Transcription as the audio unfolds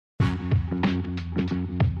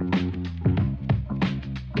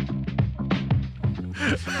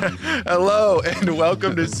Hello and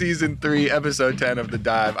welcome to Season 3, Episode 10 of The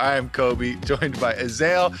Dive. I am Kobe, joined by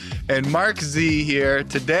Azael and MarkZ here.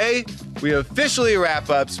 Today, we officially wrap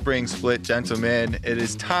up Spring Split, gentlemen. It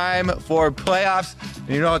is time for playoffs. And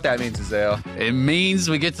you know what that means, Azael? It means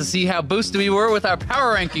we get to see how boosted we were with our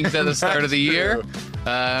power rankings at the start of the year.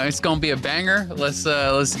 It's going to be a banger.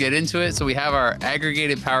 Let's get into it. So we have our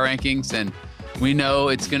aggregated power rankings, and we know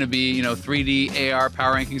it's going to be, 3D AR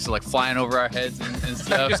power rankings, so like flying over our heads and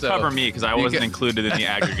stuff. Just cover me because I wasn't included in the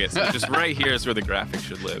aggregate. So just right here is where the graphics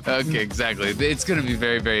should live. Okay, exactly. It's going to be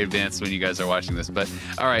very, very advanced when you guys are watching this. But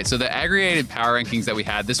all right, so the aggregated power rankings that we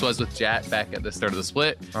had, this was with Jat back at the start of the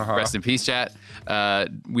split. Rest in peace, Jat.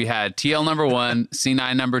 We had TL number 1,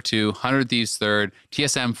 C9 number 2, 100 Thieves 3rd,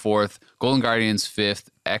 TSM 4th, Golden Guardians 5th,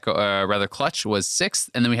 Clutch was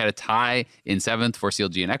 6th, and then we had a tie in 7th for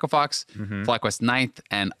CLG and Echo Fox, FlyQuest 9th,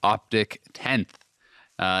 and Optic 10th.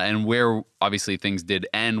 And where obviously things did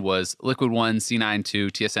end was Liquid 1, C9 2,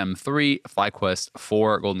 TSM 3, FlyQuest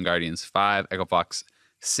 4, Golden Guardians 5, Echo Fox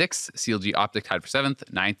 6th, CLG Optic tied for 7th,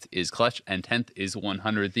 9th is Clutch, and 10th is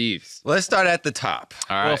 100 Thieves. Let's start at the top.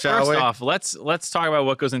 All right. Well, first off, let's talk about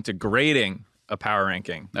what goes into grading a power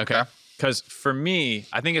ranking. Okay. Because for me,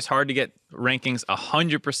 I think it's hard to get rankings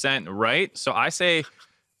 100% right. So I say,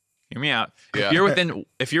 hear me out. Yeah.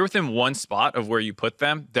 If you're within one spot of where you put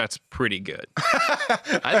them, that's pretty good.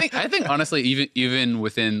 I think honestly, even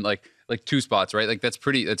within like 2 spots, right? Like that's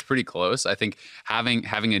pretty close. I think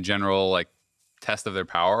having a general like test of their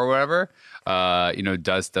power or whatever,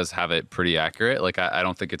 does have it pretty accurate. Like I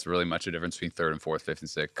don't think it's really much a difference between 3rd and 4th, 5th and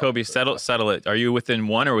 6th. Kobe, settle it. Are you within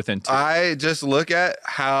 1 or within 2? I just look at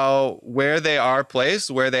where they are placed,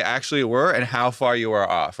 where they actually were, and how far you are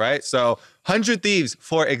off, right? So 100 Thieves,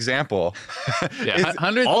 for example. Yeah,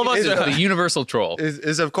 100 all of us is the universal troll.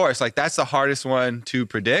 Is of course, like that's the hardest one to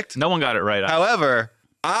predict. No one got it right. However,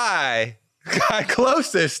 I got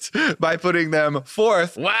closest by putting them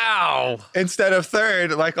 4th. Wow. Instead of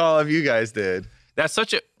 3rd, like all of you guys did. That's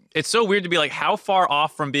it's so weird to be like, how far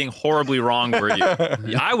off from being horribly wrong were you?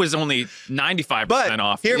 I was only 95%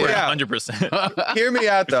 off. Hear me out. 100%. Hear me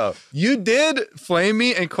out, though. You did flame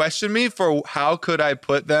me and question me for how could I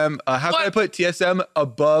put them, could I put TSM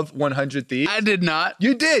above 100 Thieves? I did not.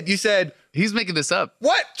 You did. You said, He's making this up.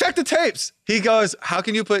 what? Check the tapes. He goes, how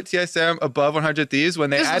can you put TSM above 100 Thieves when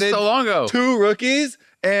they This was added so long ago. 2 rookies?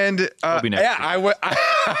 And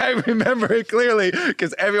I remember it clearly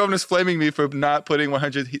because everyone was flaming me for not putting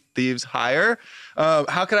 100 Thieves higher.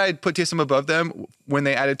 How could I put TSM above them when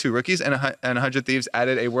they added 2 rookies and 100 Thieves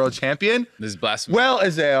added a world champion? This is blasphemy. Well,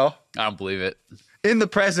 Azael, I don't believe it. in the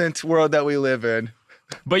present world that we live in,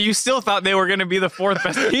 But you still thought they were going to be the 4th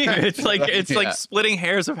best team. It's like splitting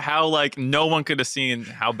hairs of how like no one could have seen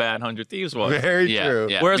how bad 100 Thieves was. very true.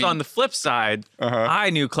 Yeah. Whereas on the flip side, I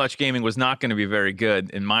knew Clutch Gaming was not going to be very good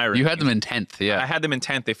in my rankings. You had them in 10th, yeah. I had them in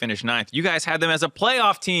 10th. They finished 9th. You guys had them as a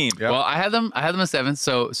playoff team. Yep. Well, I had them at 7th.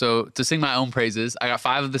 So to sing my own praises, I got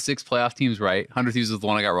 5 of the 6 playoff teams right. 100 Thieves was the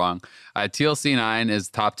one I got wrong. I had TLC 9 as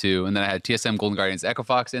top 2, and then I had TSM, Golden Guardians, Echo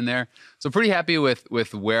Fox in there. So pretty happy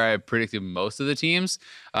with where I predicted most of the teams.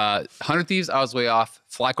 100 Thieves, I was way off.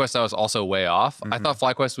 FlyQuest, I was also way off. I thought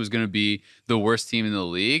FlyQuest was going to be the worst team in the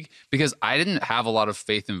league because I didn't have a lot of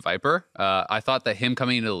faith in Viper. I thought that him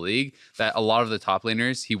coming into the league, that a lot of the top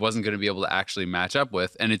laners he wasn't going to be able to actually match up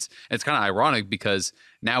with. And it's kind of ironic because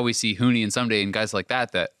now we see Huni and Someday and guys like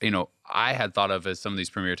that I had thought of as some of these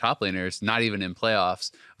premier top laners, not even in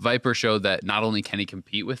playoffs. Viper showed that not only can he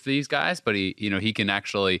compete with these guys, but he can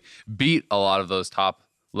actually beat a lot of those top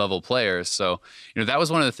level players. So, that was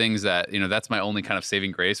one of the things that, that's my only kind of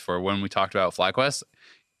saving grace for when we talked about FlyQuest.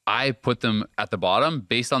 I put them at the bottom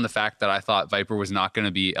based on the fact that I thought Viper was not going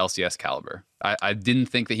to be LCS caliber. I didn't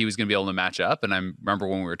think that he was going to be able to match up. And I remember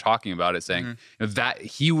when we were talking about it saying that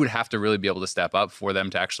he would have to really be able to step up for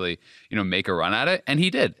them to actually, make a run at it. And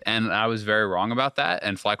he did. And I was very wrong about that.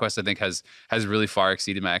 And FlyQuest, I think, has really far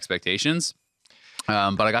exceeded my expectations.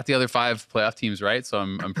 But I got the other 5 playoff teams right. So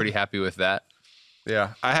I'm pretty happy with that.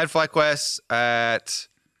 Yeah. I had FlyQuest at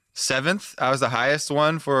 7th. I was the highest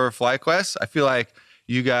one for FlyQuest. I feel like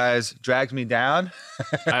you guys dragged me down.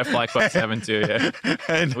 I have FlyQuest 7 too, yeah.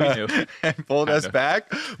 and, We knew. and pulled us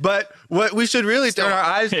back. But what we should really turn our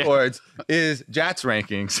eyes towards is Jat's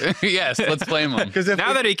rankings. Yes, let's blame him. Because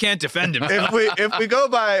Now that he can't defend himself. if we go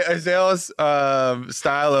by Azael's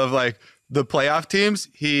style of like the playoff teams,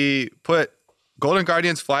 he put Golden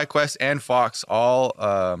Guardians, FlyQuest, and Fox all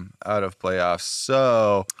out of playoffs.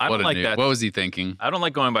 So I don't like that. What was he thinking? I don't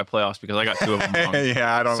like going by playoffs because I got 2 of them wrong.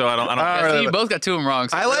 yeah, I don't. So I don't. See, you both got 2 of them wrong.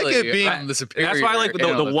 So I like really, it being I'm the superior. That's why I like the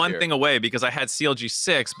analyst one here. thing away because I had CLG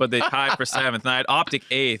 6, but they tied for 7th, and I had Optic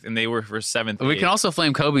 8th, and they were for 7th. We can also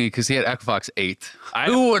flame Kobe because he had Equifox 8th. I-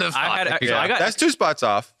 Who would have I thought? had- that? so I got- That's 2 spots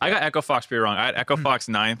off. I got Echo Fox pretty wrong. I had Echo Fox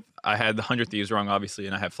 9th. I had the 100 Thieves wrong, obviously,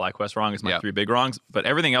 and I had FlyQuest wrong as my 3 big wrongs. But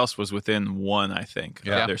everything else was within 1, I think,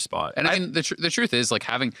 of their spot. And I mean, the truth is, like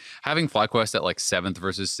having FlyQuest at like 7th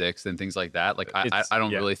versus 6th and things like that. Like I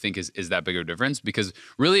don't really think is that big of a difference because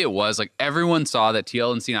really it was like everyone saw that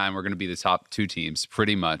TL and C9 were going to be the top 2 teams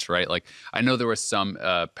pretty much, right? Like I know there was some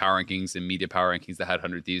power rankings and media power rankings that had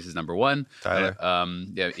 100 Thieves as number 1. Tyler.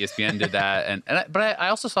 ESPN did that, but I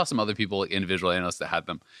also saw some other people, like individual analysts, that had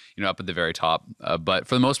them, up at the very top. But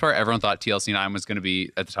for the most part, everyone thought TLC9 was going to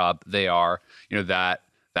be at the top. They are, that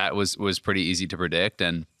was pretty easy to predict.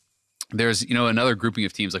 And there's, another grouping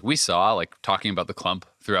of teams like we saw, like talking about the clump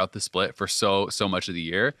throughout the split for so much of the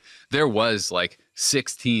year. There was like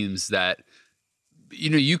 6 teams that,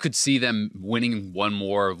 you could see them winning 1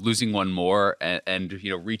 more, losing 1 more, and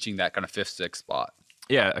reaching that kind of 5th, 6th spot.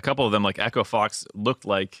 Yeah, a couple of them, like Echo Fox, looked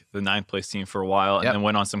like the 9th place team for a while, and then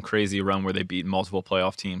went on some crazy run where they beat multiple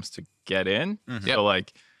playoff teams to get in. So,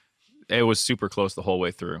 like, it was super close the whole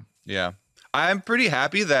way through. Yeah. I'm pretty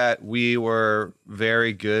happy that we were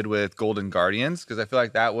very good with Golden Guardians because I feel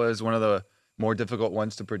like that was one of the more difficult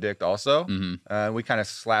ones to predict also. We kind of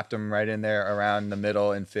slapped them right in there around the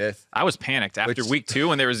middle in 5th. I was panicked after week 2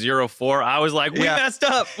 when they were 0-4. I was like, we messed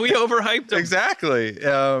up. We overhyped them. Exactly.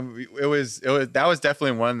 That was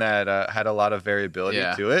definitely one that had a lot of variability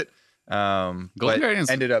to it. Golden Guardians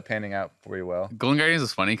ended up panning out pretty well. Golden Guardians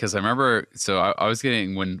was funny because I remember, so I was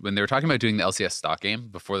getting, when they were talking about doing the LCS stock game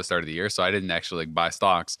before the start of the year, so I didn't actually buy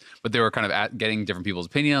stocks, but they were kind of getting different people's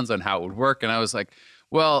opinions on how it would work, and I was like,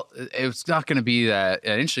 well, it's not going to be that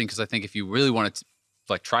interesting because I think if you really want to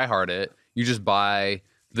like try hard it, you just buy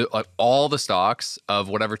all the stocks of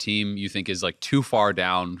whatever team you think is like too far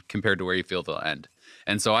down compared to where you feel they'll end.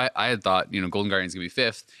 And so I had thought, Golden Guardians going to be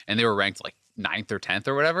 5th, and they were ranked like 9th or 10th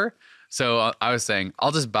or whatever. So I was saying,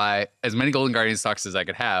 I'll just buy as many Golden Guardian stocks as I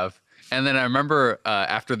could have. And then I remember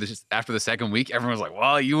after the 2nd week, everyone was like,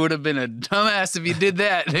 well, you would have been a dumbass if you did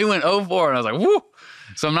that. They went 0-4. And I was like, woo.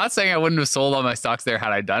 So I'm not saying I wouldn't have sold all my stocks there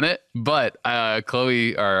had I done it. But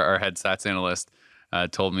Chloe, our head stats analyst,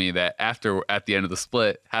 told me that at the end of the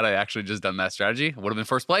split, had I actually just done that strategy, I would have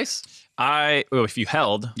been 1st place. If you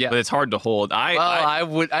held, but it's hard to hold.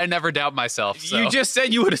 I never doubt myself. So. You just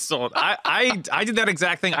said you would have sold. I did that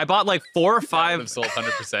exact thing. I bought like 4 or 5. I would have sold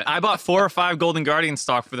 100%. I bought 4 or 5 Golden Guardian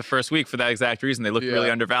stock for the first week for that exact reason. They looked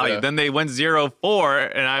really undervalued. Then they went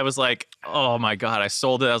 0-4, and I was like, oh my God, I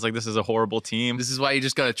sold it. I was like, this is a horrible team. This is why you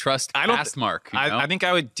just got to trust past Mark. I think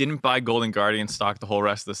I didn't buy Golden Guardian stock the whole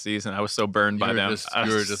rest of the season. I was so burned by them.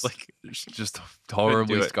 You were just like, just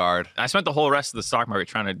horribly scarred. I spent the whole rest of the stock market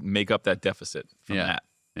trying to make up that deficit from that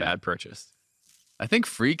bad purchase. I think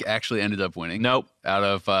Freak actually ended up winning. Nope. Out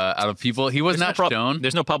of people, he was not shown.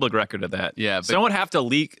 There's no public record of that. Yeah, but someone would have to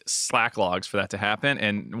leak Slack logs for that to happen,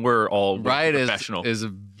 and we're all professional. Is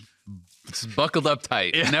buckled up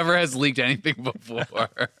tight. Yeah. Never has leaked anything before,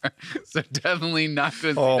 so definitely not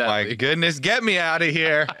good. Oh my goodness, get me out of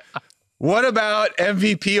here. What about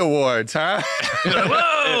MVP awards, huh?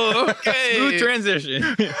 Whoa, okay. Smooth transition.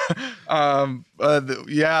 Power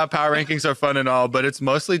rankings are fun and all, but it's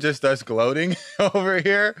mostly just us gloating over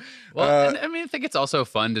here. Well, I think it's also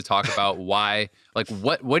fun to talk about why, like,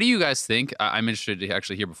 what do you guys think? I'm interested to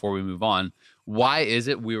actually hear before we move on. Why is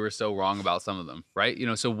it we were so wrong about some of them, right?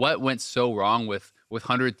 So what went so wrong with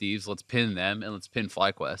 100 Thieves? Let's pin them, and let's pin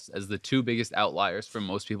FlyQuest as the 2 biggest outliers from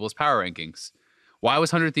most people's power rankings. Why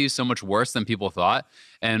was 100 Thieves so much worse than people thought?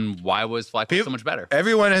 And why was FlyQuest so much better?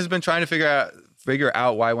 Everyone has been trying to figure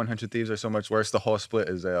out why 100 Thieves are so much worse the whole split,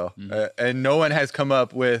 Azale. And no one has come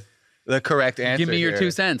up with the correct answer. Give me your here.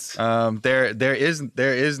 2 cents. There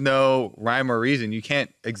is no rhyme or reason. You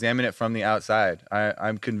can't examine it from the outside.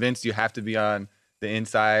 I'm convinced you have to be on the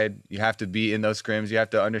inside. You have to be in those scrims. You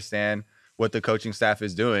have to understand what the coaching staff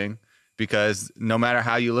is doing, because no matter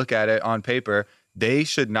how you look at it on paper, they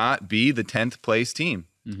should not be the 10th place team.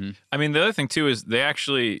 I mean, the other thing too is they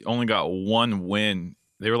actually only got 1 win.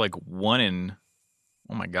 They were like 1 in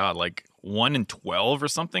 12 or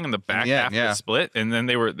something in the back half of the split, and then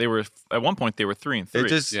they were at one point they were 3-3. It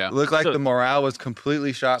just looked like the morale was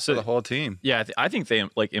completely shot for the whole team. Yeah, I think they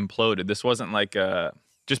like imploded. This wasn't like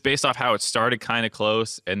just based off how it started kind of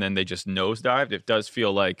close and then they just nosedived, it does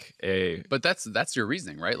feel like a... But that's your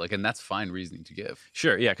reasoning, right? Like, and that's fine reasoning to give.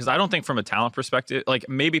 Sure, yeah, because I don't think from a talent perspective, like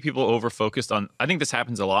maybe people over-focused on... I think this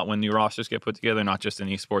happens a lot when new rosters get put together, not just in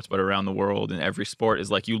esports, but around the world in every sport,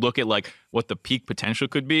 is like you look at like what the peak potential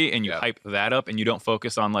could be and you hype that up and you don't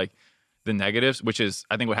focus on like the negatives, which is,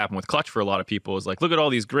 I think, what happened with Clutch for a lot of people is like, look at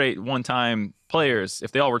all these great one-time players.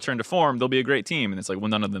 If they all return to form, they'll be a great team. And it's like, well,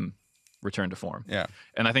 none of them return to form. Yeah.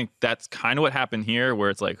 And I think that's kind of what happened here,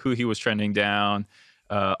 where it's like Huhi was trending down.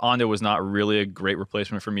 Onda was not really a great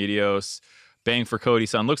replacement for Meteos. Bang for Cody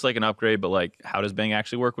Sun looks like an upgrade, but like, how does Bang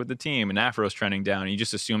actually work with the team? And Afro's trending down, and you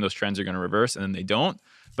just assume those trends are going to reverse, and then they don't.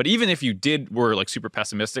 But even if you were like super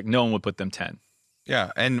pessimistic, no one would put them 10.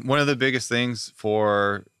 Yeah, and one of the biggest things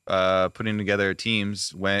for putting together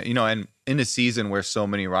teams when, and in a season where so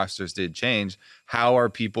many rosters did change, how are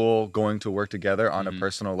people going to work together on a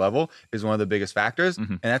personal level is one of the biggest factors.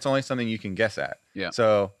 And that's only something you can guess at. Yeah.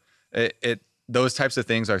 So those types of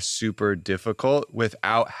things are super difficult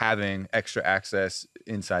without having extra access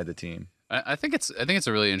inside the team. I think it's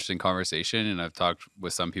a really interesting conversation, and I've talked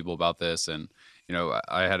with some people about this, and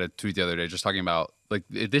I had a tweet the other day just talking about like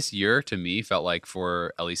this year to me felt like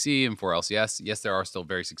for LEC and for LCS, yes, there are still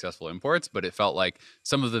very successful imports, but it felt like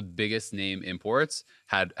some of the biggest name imports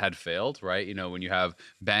had failed, right? When you have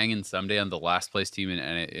Bang and Someday on the last place team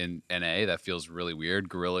in NA, that feels really weird.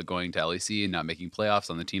 Gorilla going to LEC and not making playoffs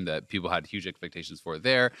on the team that people had huge expectations for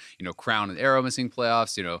there. Crown and Arrow missing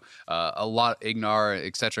playoffs. A lot Ignar,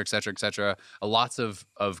 et cetera, et cetera, et cetera. Lots of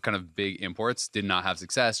kind of big imports did not have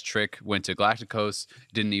success. Trick went to Galacticos,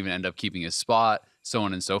 didn't even end up keeping his spot, so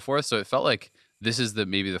on and so forth. So it felt like this is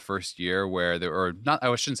maybe the first year where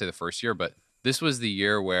I shouldn't say the first year, but this was the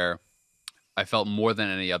year where I felt more than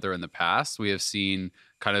any other in the past, we have seen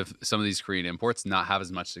kind of some of these Korean imports not have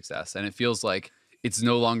as much success. And it feels like it's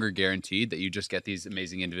no longer guaranteed that you just get these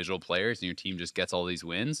amazing individual players and your team just gets all these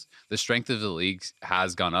wins. The strength of the league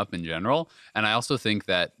has gone up in general. And I also think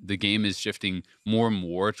that the game is shifting more and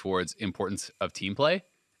more towards importance of team play.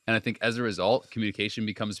 And I think as a result, communication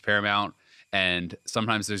becomes paramount. And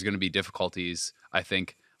sometimes there's going to be difficulties, I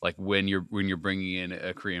think, like when you're bringing in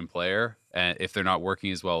a Korean player, and if they're not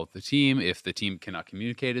working as well with the team, if the team cannot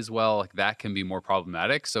communicate as well, like that can be more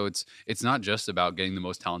problematic. So it's not just about getting the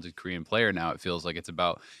most talented Korean player now. It feels like it's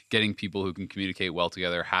about getting people who can communicate well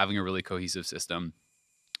together, having a really cohesive system.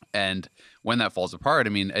 And when that falls apart, I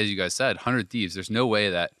mean, as you guys said, 100 Thieves, there's no way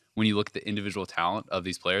that when you look at the individual talent of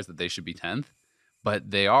these players that they should be 10th, but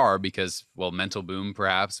they are because, well, mental boom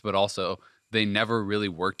perhaps, but also they never really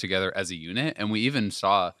worked together as a unit. And we even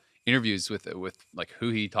saw interviews with like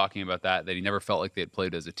Huhi talking about that he never felt like they had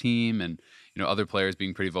played as a team, and other players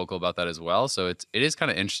being pretty vocal about that as well. So it is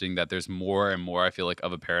kind of interesting that there's more and more, I feel like,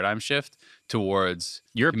 of a paradigm shift towards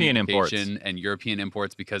European imports and European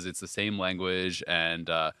imports, because it's the same language and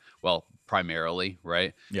well, primarily,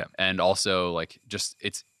 right? Yeah. And also like just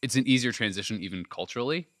it's an easier transition even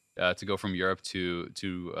culturally to go from Europe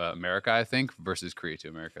to America, I think, versus Korea to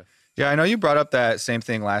America. Yeah, I know you brought up that same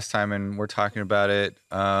thing last time, and we're talking about it.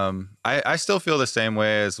 I still feel the same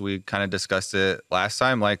way as we kind of discussed it last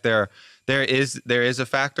time. Like there is a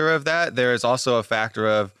factor of that. There is also a factor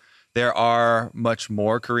of there are much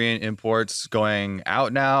more Korean imports going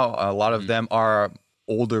out now. A lot of them are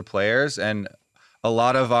older players, and a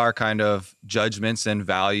lot of our kind of judgments and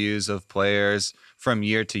values of players from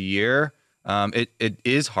year to year, it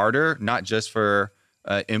is harder, not just for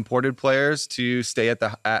imported players to stay at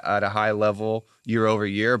a high level year over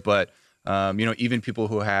year, but even people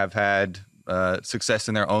who have had success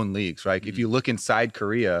in their own leagues, right? If you look inside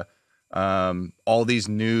Korea, all these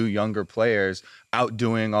new younger players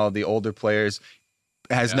outdoing all the older players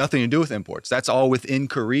has nothing to do with imports. That's all within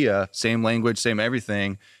Korea, same language, same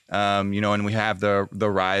everything. And we have the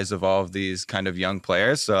rise of all of these kind of young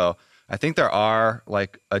players. So I think there are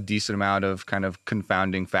like a decent amount of kind of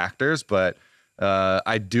confounding factors, but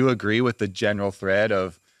I do agree with the general thread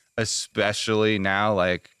of, especially now,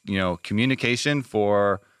 like, communication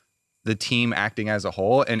for the team acting as a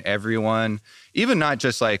whole, and everyone, even not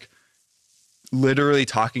just like literally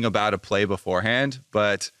talking about a play beforehand,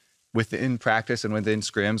 but within practice and within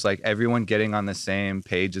scrims, like everyone getting on the same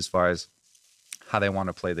page as far as how they want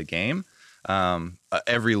to play the game.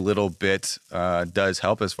 Every little bit does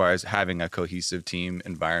help as far as having a cohesive team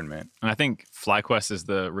environment. And I think FlyQuest is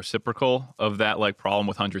the reciprocal of that like problem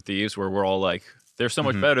with 100 Thieves, where we're all like, they're so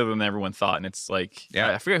much better than everyone thought. And it's like,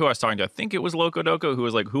 I forget who I was talking to. I think it was Loco Doco, who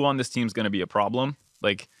was like, who on this team's going to be a problem?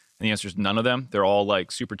 Like, and the answer is none of them. They're all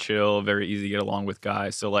like super chill, very easy to get along with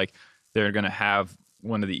guys. So like they're going to have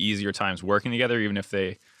one of the easier times working together, even if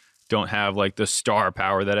they don't have like the star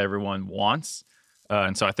power that everyone wants.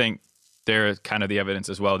 And so I think they're kind of the evidence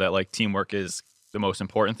as well that like teamwork is the most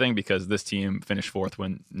important thing, because this team finished fourth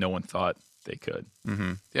when no one thought they could.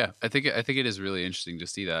 Mm-hmm. Yeah, I think it is really interesting to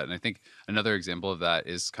see that, and I think another example of that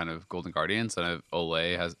is kind of Golden Guardians. And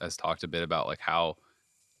Ole has talked a bit about like how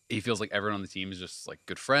he feels like everyone on the team is just like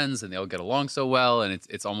good friends and they all get along so well, and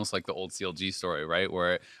it's almost like the old CLG story, right?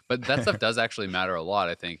 But that stuff does actually matter a lot,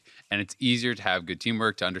 I think, and it's easier to have good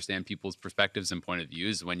teamwork, to understand people's perspectives and point of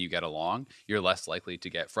views. When you get along, you're less likely to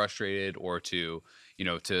get frustrated or to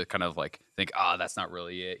to kind of like think, that's not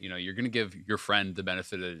really it. You're going to give your friend the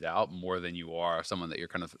benefit of the doubt more than you are someone that you're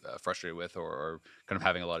kind of frustrated with or kind of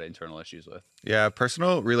having a lot of internal issues with. Yeah,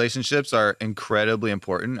 personal relationships are incredibly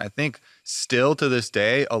important. I think still to this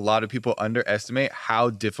day, a lot of people underestimate how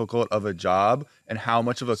difficult of a job and how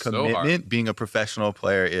much of a commitment being a professional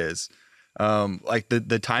player is. Like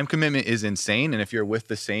the time commitment is insane. And if you're with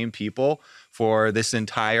the same people for this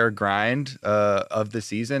entire grind of the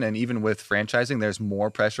season, and even with franchising, there's more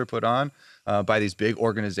pressure put on by these big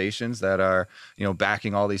organizations that are,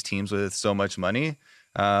 backing all these teams with so much money.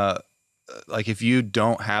 Like if you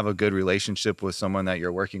don't have a good relationship with someone that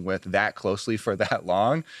you're working with that closely for that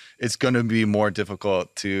long, it's going to be more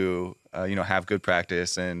difficult to, have good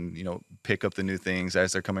practice and, pick up the new things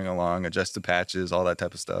as they're coming along, adjust the patches, all that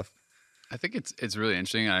type of stuff. I think it's really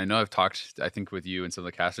interesting. And I know I've talked, I think, with you and some of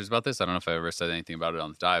the casters about this. I don't know if I ever said anything about it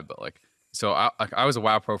on the dive, but like, so I was a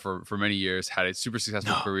WoW pro for many years, had a super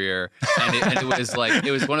successful career. And it was like,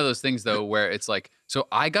 it was one of those things though, where it's like, so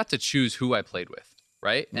I got to choose who I played with.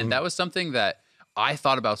 Right. Mm-hmm. And that was something that I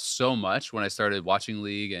thought about so much when I started watching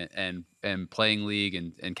League and playing League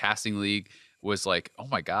and casting League, was like, oh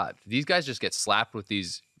my God, these guys just get slapped with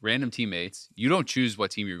these random teammates. You don't choose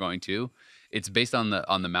what team you're going to. It's based on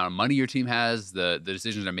the amount of money your team has. The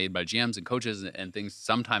decisions are made by GMs and coaches and things.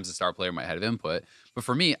 Sometimes the star player might have input. But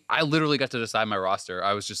for me, I literally got to decide my roster.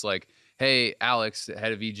 I was just like, hey, Alex,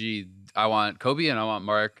 head of EG, I want Kobe and I want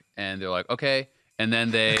Mark. And they're like, okay. And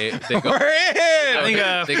then they go. We're in!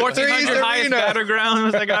 I think 1,400 highest battleground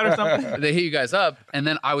was that guy or something. They hit you guys up. And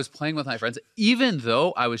then I was playing with my friends. Even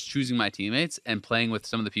though I was choosing my teammates and playing with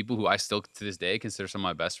some of the people who I still to this day consider some of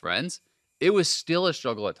my best friends, it was still a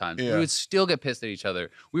struggle at times. Yeah. We would still get pissed at each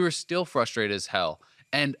other. We were still frustrated as hell.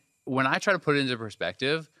 And when I try to put it into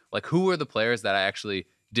perspective, like who were the players that I actually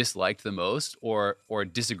disliked the most or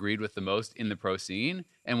disagreed with the most in the pro scene?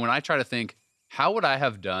 And when I try to think, how would I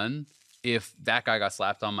have done if that guy got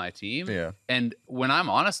slapped on my team? Yeah. And when I'm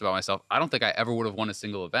honest about myself, I don't think I ever would have won a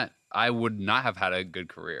single event. I would not have had a good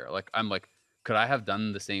career. Like I'm like, could I have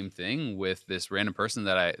done the same thing with this random person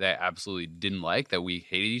that I absolutely didn't like, that we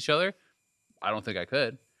hated each other? I don't think I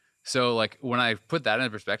could. So like when I put that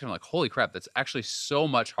into perspective, I'm like, holy crap, that's actually so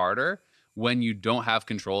much harder when you don't have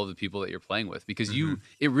control of the people that you're playing with, because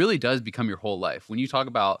it really does become your whole life. When you talk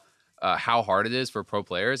about how hard it is for pro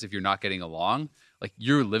players, if you're not getting along, like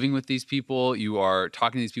you're living with these people, you are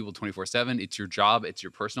talking to these people 24/7. It's your job. It's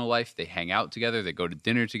your personal life. They hang out together. They go to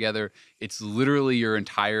dinner together. It's literally your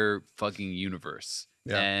entire fucking universe.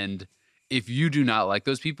 Yeah. And if you do not like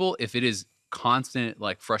those people, if it is constant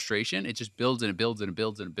like frustration, it just builds and it builds and it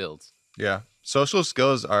builds and it builds. Yeah. Social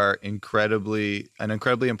skills are an incredibly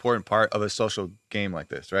important part of a social game like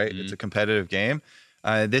this, right? Mm-hmm. It's a competitive game.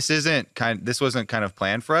 This wasn't kind of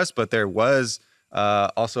planned for us, but there was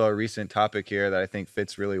also a recent topic here that I think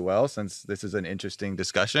fits really well, since this is an interesting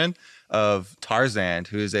discussion of Tarzan,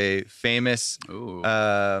 who's a famous,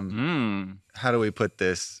 how do we put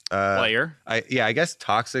this? Player. I guess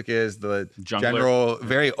toxic is the Jungler. General,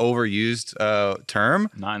 very overused term.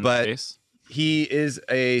 Not in but the space. He is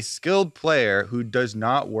a skilled player who does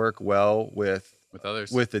not work well with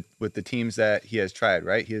others, with the teams that he has tried,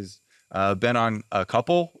 right? He has been on a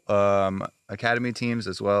couple academy teams,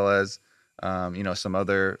 as well as some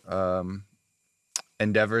other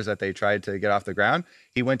endeavors that they tried to get off the ground.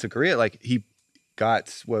 He went to Korea, like he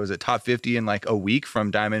got, top 50 in like a week,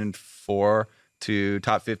 from Diamond 4 to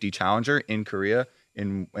top 50 challenger in Korea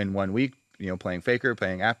in 1 week, playing Faker,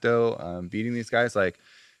 playing Apto, beating these guys.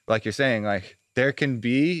 Like you're saying, like there can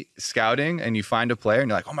be scouting and you find a player and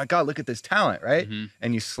you're like, oh my God, look at this talent, right? Mm-hmm.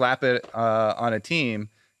 And you slap it on a team.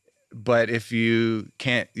 But if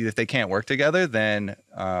they can't work together, then,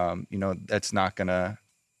 that's not going to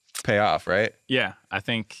pay off, right? Yeah. I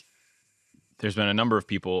think there's been a number of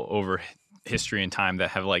people over history and time that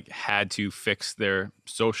have like had to fix their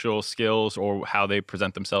social skills or how they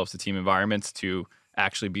present themselves to team environments to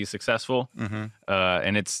actually be successful. Mm-hmm.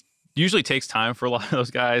 And it's usually takes time for a lot of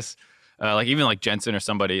those guys. Like even like Jensen or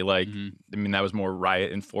somebody like, I mean, that was more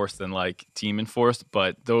riot enforced than like team enforced.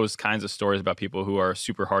 But those kinds of stories about people who are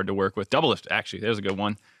super hard to work with. Doublelift, actually, there's a good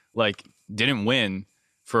one. Like didn't win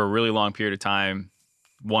for a really long period of time,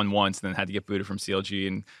 won once, and then had to get booted from CLG.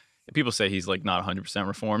 And people say he's like not 100%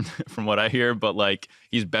 reformed from what I hear, but like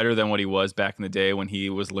he's better than what he was back in the day when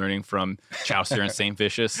he was learning from Chaucer and St.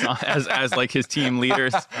 Vicious as like his team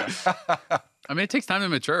leaders. I mean, it takes time to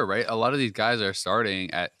mature, right? A lot of these guys are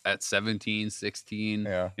starting at 17, 16,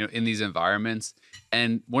 in these environments.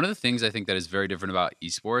 And one of the things I think that is very different about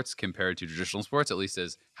esports compared to traditional sports, at least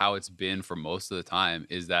as how it's been for most of the time,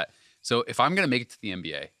 is that, so if I'm going to make it to the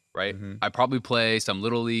NBA, right, I probably play some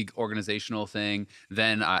little league organizational thing.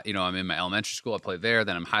 Then, I'm in my elementary school, I play there.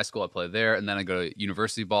 Then I'm high school, I play there. And then I go to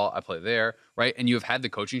university ball, I play there, right? And you have had the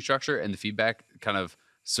coaching structure and the feedback kind of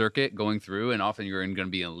circuit going through, and often you're going to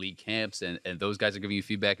be in league camps, and those guys are giving you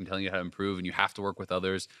feedback and telling you how to improve, and you have to work with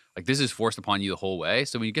others. Like this is forced upon you the whole way.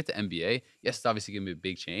 So when you get to NBA, yes, it's obviously going to be a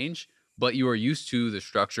big change, but you are used to the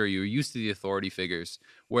structure, you're used to the authority figures.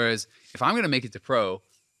 Whereas if I'm going to make it to pro,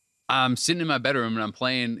 I'm sitting in my bedroom and I'm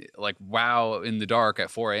playing like WoW in the dark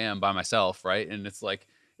at 4 a.m. by myself, right? And it's like,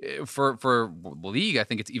 for League, I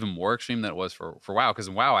think it's even more extreme than it was for WoW, because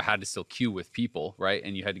in WoW I had to still queue with people, right?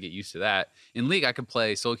 And you had to get used to that. In League, I could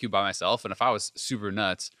play solo queue by myself, and if I was super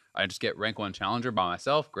nuts, I just get rank 1 challenger by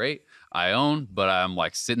myself. Great, I own, but I'm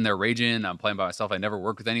like sitting there raging. I'm playing by myself. I never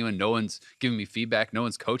work with anyone. No one's giving me feedback. No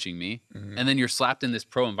one's coaching me. And then you're slapped in this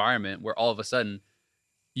pro environment where all of a sudden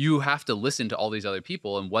you have to listen to all these other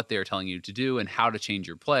people and what they're telling you to do and how to change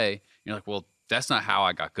your play. You're like, well, that's not how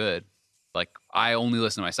I got good. Like, I only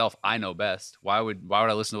listen to myself. I know best. Why would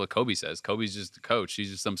I listen to what Kobe says? Kobe's just a coach. He's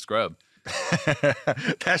just some scrub.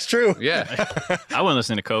 That's true. Yeah. I wouldn't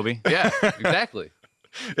listen to Kobe. Yeah, exactly.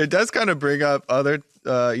 It does kind of bring up other,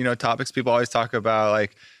 topics. People always talk about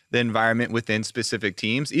like the environment within specific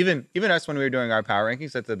teams. Even us, when we were doing our power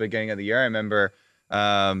rankings at the beginning of the year, I remember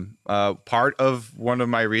part of one of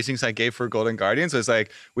my reasons I gave for Golden Guardians was like,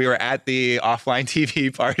 we were at the offline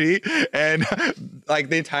TV party and like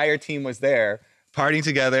the entire team was there partying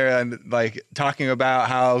together and like talking about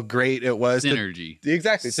how great it was. Synergy.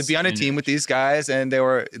 To be on a team with these guys. And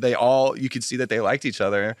you could see that they liked each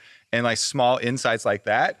other, and like small insights like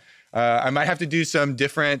that. I might have to do some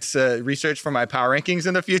different research for my power rankings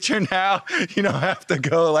in the future now. I have to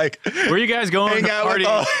go like. Where are you guys going to party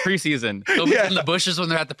preseason? They'll be in the bushes when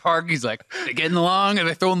they're at the park. He's like, they're getting along and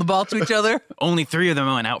they're throwing the ball to each other. Only 3 of them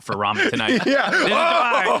went out for ramen tonight. Yeah.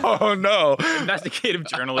 Oh no. Investigative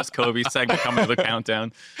journalist Kobe segment coming to the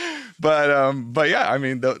countdown. But yeah, I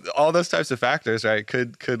mean, all those types of factors, right,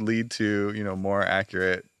 could lead to more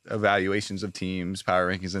accurate evaluations of teams, power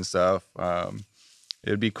rankings, and stuff.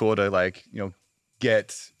 It'd be cool to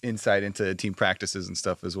get insight into team practices and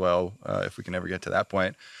stuff as well, if we can ever get to that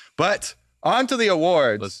point. But on to the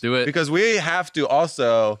awards. Let's do it. Because we have to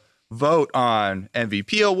also vote on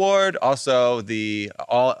MVP award, also the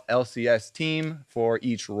all LCS team for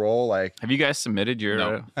each role. Have you guys submitted your?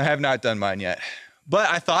 No, I have not done mine yet. But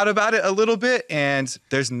I thought about it a little bit, and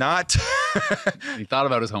there's not. He thought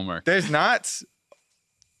about his homework. There's not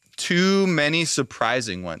too many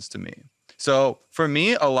surprising ones to me. So for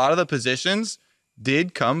me, a lot of the positions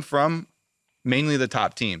did come from mainly the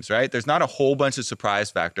top teams, right? There's not a whole bunch of surprise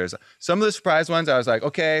factors. Some of the surprise ones, I was like,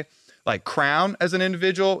 okay, like Crown as an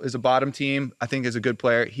individual is a bottom team. I think is a good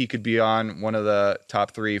player. He could be on one of the top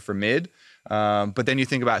 3 for mid. But then you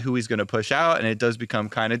think about who he's going to push out, and it does become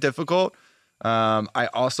kind of difficult. I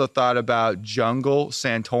also thought about Jungle.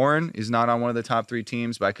 Santorin is not on one of the top 3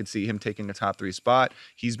 teams, but I could see him taking a top 3 spot.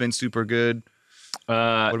 He's been super good.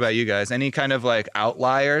 What about you guys? Any kind of like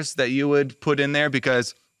outliers that you would put in there?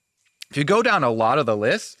 Because if you go down a lot of the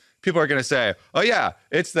lists, people are going to say, oh yeah,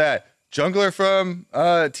 it's that jungler from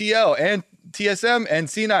TL and TSM and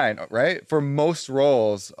C9, right? For most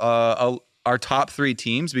roles, our top 3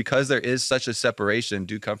 teams, because there is such a separation,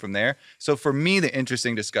 do come from there. So for me, the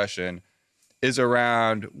interesting discussion is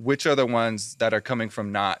around which are the ones that are coming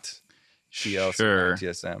from not TL, sure. C9,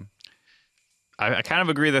 TSM. I kind of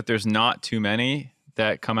agree that there's not too many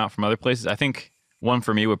that come out from other places. I think one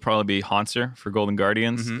for me would probably be Hanser for Golden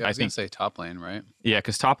Guardians. I was going to say top lane, right? Yeah,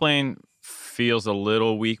 because top lane feels a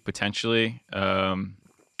little weak potentially. Yeah,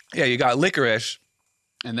 you got Licorice.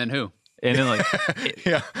 And then who? And then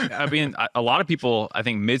yeah, I mean, a lot of people, I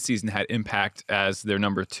think midseason had Impact as their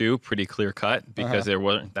number 2, pretty clear cut, because there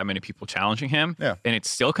weren't that many people challenging him. Yeah. And it's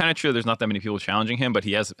still kind of true. There's not that many people challenging him, but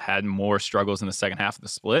he has had more struggles in the second half of the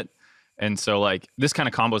split. And so this kind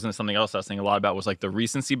of combos into something else I was thinking a lot about was like the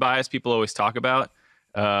recency bias people always talk about.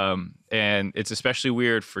 And it's especially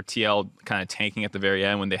weird for TL kind of tanking at the very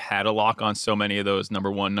end when they had a lock on so many of those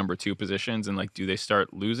number 1, number 2 positions. And like, do they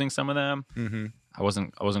start losing some of them? Mm-hmm. I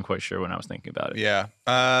wasn't quite sure when I was thinking about it.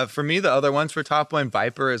 Yeah. For me, the other ones for top 1,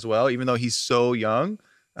 Viper as well, even though he's so young.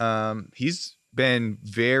 He's been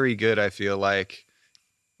very good, I feel like.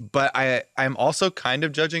 But I'm also kind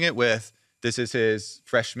of judging it with this is his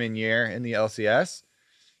freshman year in the LCS.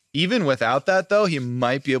 Even without that, though, he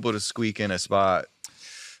might be able to squeak in a spot.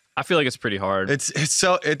 I feel like it's pretty hard.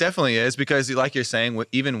 It definitely is, because like you're saying,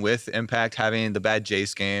 even with Impact having the bad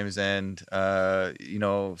Jace games and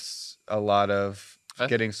a lot of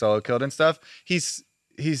getting solo killed and stuff, he's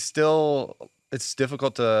still, it's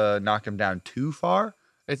difficult to knock him down too far.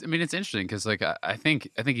 It's interesting because like I think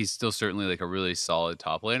he's still certainly like a really solid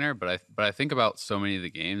top laner, but I think about so many of the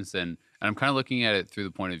games and I'm kind of looking at it through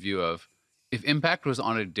the point of view of if Impact was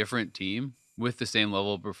on a different team with the same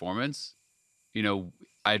level of performance,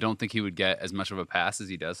 I don't think he would get as much of a pass as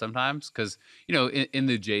he does sometimes because, in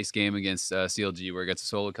the Jace game against CLG where he gets a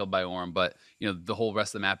solo killed by Orm, but, the whole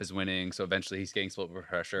rest of the map is winning. So eventually he's getting split with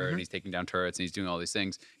pressure and he's taking down turrets and he's doing all these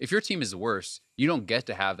things. If your team is worse, you don't get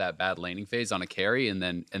to have that bad laning phase on a carry and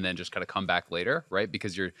then just kind of come back later, right?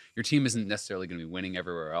 Because your team isn't necessarily going to be winning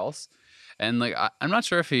everywhere else. And like I'm not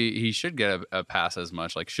sure if he should get a pass as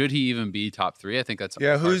much. Like, should he even be top 3? I think that's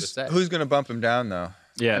hard to say. Who's going to bump him down though?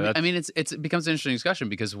 Yeah, it becomes an interesting discussion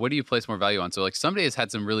because what do you place more value on? So like somebody has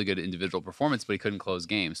had some really good individual performance, but he couldn't close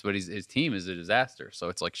games. But his team is a disaster. So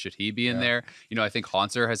it's like, should he be in there? I think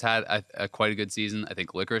Haunter has had quite a good season. I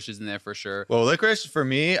think Licorice is in there for sure. Well, Licorice for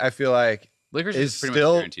me, I feel like Licorice is pretty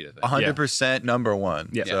still much guaranteed. 100% number 1.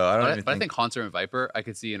 Yeah. So I think Haunter and Viper, I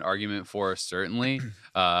could see an argument for certainly.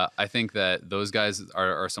 I think that those guys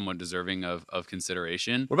are somewhat deserving of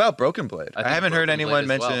consideration. What about Broken Blade? I haven't heard anyone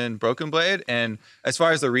mention Broken Blade. And as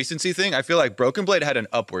far as the recency thing, I feel like Broken Blade had an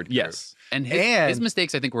upward curve. Yes. And his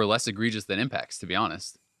mistakes, I think, were less egregious than Impact's, to be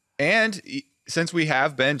honest. And since we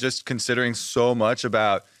have been just considering so much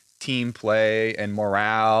about team play and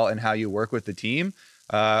morale and how you work with the team,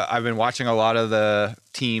 I've been watching a lot of the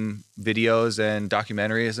team videos and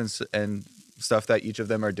documentaries and stuff that each of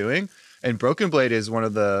them are doing. And Broken Blade is one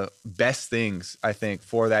of the best things, I think,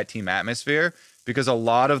 for that team atmosphere, because a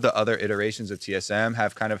lot of the other iterations of TSM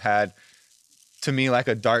have kind of had, to me, like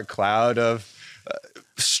a dark cloud of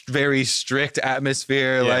very strict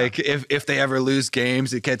atmosphere. Yeah. Like if they ever lose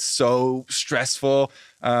games, it gets so stressful.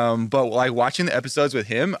 But like watching the episodes with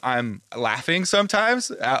him, I'm laughing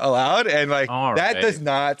sometimes out loud, and like that does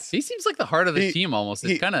not. He seems like the heart of the team almost.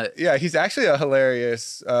 It's kind of he's actually a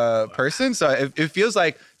hilarious person. So it feels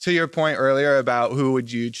like, to your point earlier about who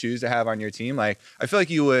would you choose to have on your team, like I feel like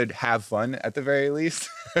you would have fun at the very least.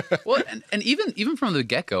 Well, and even from the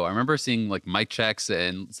get-go, I remember seeing like mic checks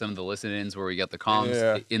and some of the listen-ins where we get the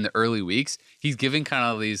comms in the early weeks. He's giving kind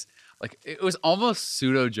of these, like, it was almost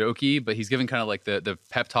pseudo jokey, but he's giving kind of like the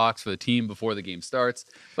pep talks for the team before the game starts.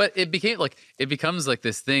 But it becomes like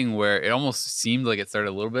this thing where it almost seemed like it started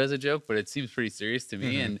a little bit as a joke, but it seems pretty serious to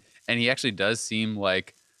me. And he actually does seem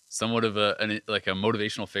like somewhat of a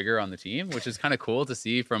motivational figure on the team, which is kind of cool to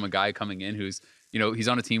see from a guy coming in who's, he's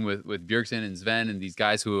on a team with Bjergsen and Sven and these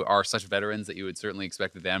guys who are such veterans that you would certainly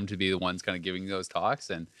expect them to be the ones kind of giving those talks.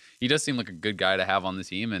 And he does seem like a good guy to have on the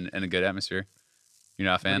team and a good atmosphere. You're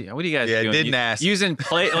not a fan? What do you guys doing? Didn't ask.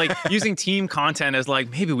 Using team content as like,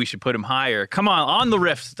 maybe we should put him higher. Come on the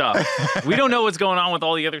Rift stuff. We don't know what's going on with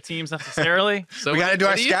all the other teams necessarily. So we got to do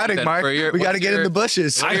our scouting, Mark. We got to get in the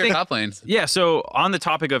bushes. What are your top lanes? Yeah, so on the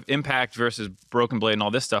topic of Impact versus Broken Blade and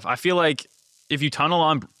all this stuff, I feel like if you tunnel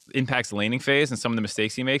on Impact's laning phase and some of the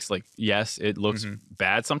mistakes he makes, like, yes, it looks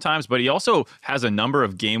bad sometimes, but he also has a number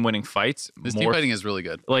of game-winning fights. His team fighting is really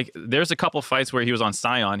good. Like, there's a couple fights where he was on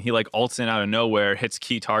Sion. He, like, ults in out of nowhere, hits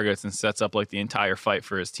key targets, and sets up, like, the entire fight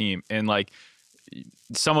for his team. And, like,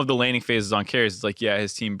 some of the laning phases on carries, it's like, yeah,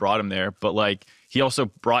 his team brought him there, but, like, he also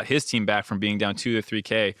brought his team back from being down 2 to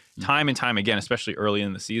 3K time and time again, especially early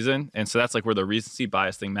in the season. And so that's, like, where the recency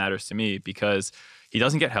bias thing matters to me, because he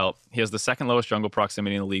doesn't get help. He has the second lowest jungle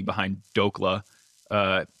proximity in the league behind Dokla.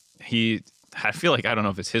 I feel like, I don't know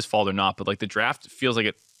if it's his fault or not, but like the draft feels like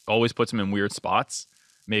it always puts him in weird spots.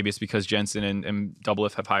 Maybe it's because Jensen and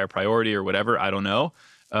Doublelift have higher priority or whatever. I don't know.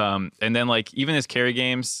 And then like even his carry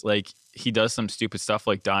games, like he does some stupid stuff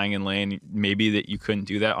like dying in lane. Maybe that you couldn't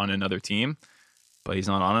do that on another team, but he's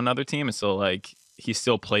not on another team. And so like he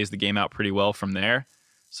still plays the game out pretty well from there.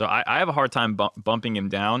 So I have a hard time bumping him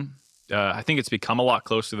down. I think it's become a lot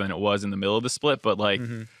closer than it was in the middle of the split, but like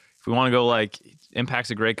if we want to go like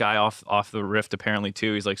Impact's a great guy off the Rift apparently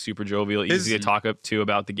too. He's like super jovial, easy to talk up to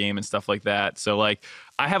about the game and stuff like that. So like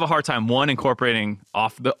I have a hard time incorporating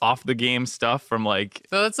off the game stuff from like.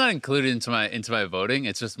 So that's not included into my voting.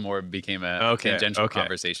 It's just more became a tangential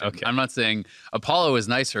conversation. Okay. I'm not saying Apollo is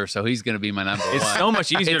nicer, so he's going to be my number one. It's so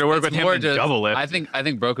much easier to work with him than Double Lift. I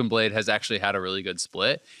think Broken Blade has actually had a really good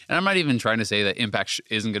split, and I'm not even trying to say that Impact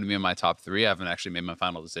isn't going to be in my top 3. I haven't actually made my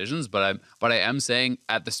final decisions, but I am saying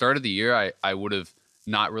at the start of the year I would have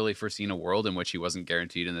not really foreseen a world in which he wasn't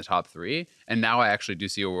guaranteed in the top 3. And now I actually do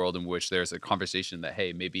see a world in which there's a conversation that,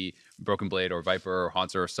 hey, maybe Broken Blade or Viper or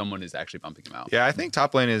Haunter or someone is actually bumping him out. Yeah, I think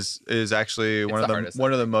top lane is actually one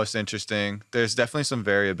of the most interesting. There's definitely some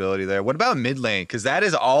variability there. What about mid lane? Because that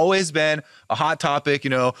has always been a hot topic.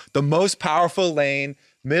 The most powerful lane,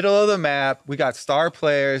 middle of the map. We got star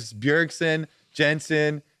players, Bjergsen,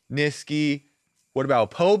 Jensen, Niski. What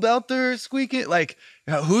about Poe Belter squeaking? Like,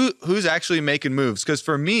 who's actually making moves? Because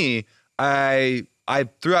for me, I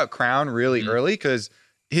threw out Crown really early because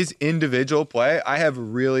his individual play, I have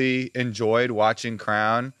really enjoyed watching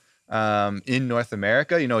Crown in North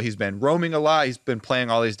America. He's been roaming a lot. He's been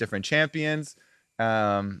playing all these different champions.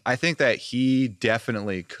 I think that he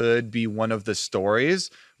definitely could be one of the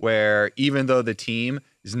stories where even though the team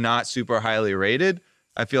is not super highly rated,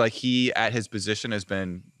 I feel like he at his position has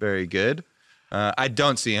been very good. I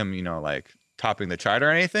don't see him, like topping the chart or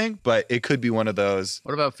anything, but it could be one of those.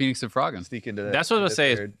 What about Phoenix and Froggen? Sneak into that. That's what I was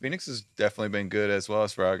saying. Phoenix has definitely been good as well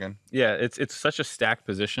as Froggen. Yeah, it's such a stacked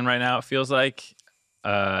position right now. It feels like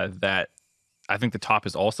that. I think the top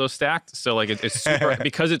is also stacked. So like it's super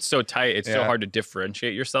because it's so tight. It's so hard to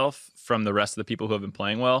differentiate yourself from the rest of the people who have been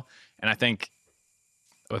playing well. And I think,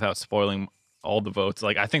 without spoiling all the votes,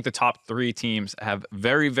 like I think the top 3 teams have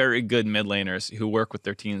very, very good mid laners who work with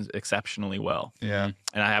their teams exceptionally well. Yeah.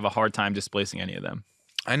 And I have a hard time displacing any of them.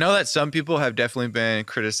 I know that some people have definitely been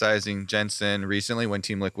criticizing Jensen recently when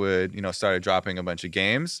Team Liquid, started dropping a bunch of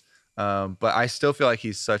games. But I still feel like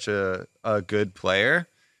he's such a good player.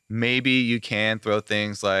 Maybe you can throw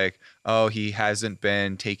things like, oh, he hasn't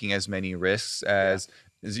been taking as many risks as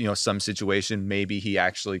some situation. Maybe he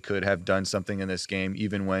actually could have done something in this game,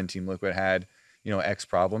 even when Team Liquid had, X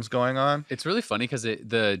problems going on. It's really funny because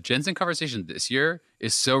the Jensen conversation this year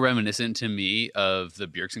is so reminiscent to me of the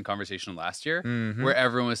Bjergsen conversation last year, where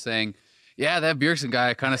everyone was saying, yeah, that Bjergsen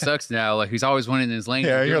guy kind of sucks now. Like he's always winning in his lane.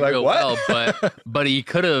 Yeah, you're like, what? Well, but he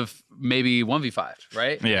could have maybe 1v5,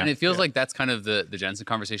 right? Yeah. And it feels like that's kind of the Jensen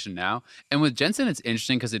conversation now. And with Jensen, it's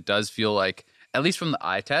interesting because it does feel like, at least from the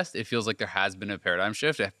eye test, it feels like there has been a paradigm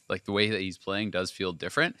shift. Like the way that he's playing does feel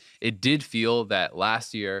different. It did feel that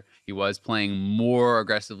last year he was playing more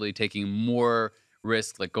aggressively, taking more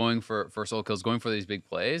risk, like going for solo kills, going for these big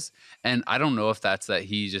plays. And I don't know if that's that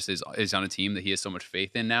he just is on a team that he has so much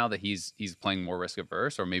faith in now that he's playing more risk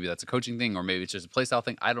averse, or maybe that's a coaching thing, or maybe it's just a play style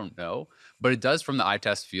thing. I don't know. But it does from the eye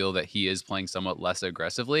test feel that he is playing somewhat less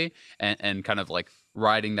aggressively and kind of like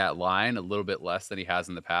riding that line a little bit less than he has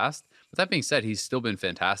in the past. But that being said, he's still been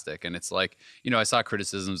fantastic. And it's like, I saw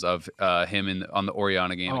criticisms of him on the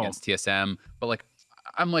Orianna game against TSM, but like,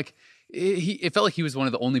 I'm like, it felt like he was one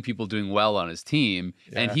of the only people doing well on his team,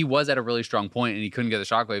 and he was at a really strong point, and he couldn't get the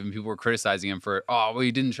shockwave, and people were criticizing him for,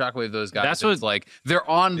 he didn't shockwave those guys. That's what it's like they're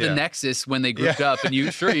on the Nexus when they grouped up, and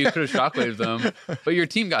you could have shockwaved them, but your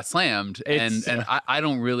team got slammed, and I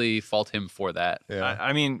don't really fault him for that. Yeah.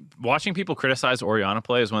 I mean, watching people criticize Orianna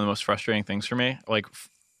play is one of the most frustrating things for me. Like,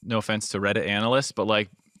 no offense to Reddit analysts, but like,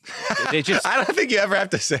 they just I don't think you ever have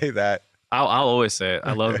to say that. I'll always say it.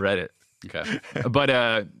 I love Reddit. Okay.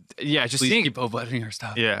 But yeah, just Please seeing keep voting our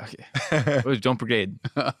stuff. Yeah. Don't brigade,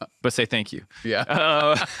 but say thank you.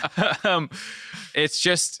 Yeah. It's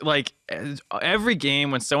just like every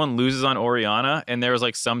game when someone loses on Orianna and there was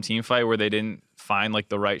like some team fight where they didn't find like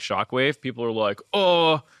the right shockwave, people are like,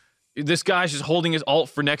 oh, this guy's just holding his ult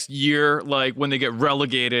for next year, like when they get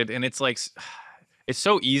relegated. And it's like, it's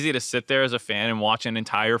so easy to sit there as a fan and watch an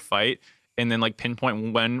entire fight and then like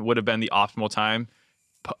pinpoint when would have been the optimal time.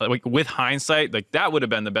 Like with hindsight, like that would have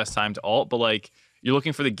been the best time to ult, but like you're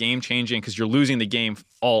looking for the game changing because you're losing the game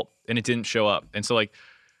ult and it didn't show up. And so like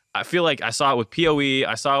I feel like I saw it with PoE,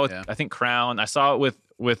 I saw it with I think Crown, I saw it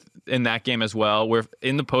with in that game as well, where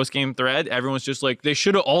in the post game thread everyone's just like they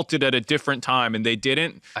should have ulted at a different time and they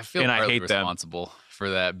didn't. I feel and I hate them. Responsible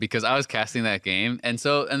for that because I was casting that game, and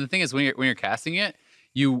the thing is when you're casting it,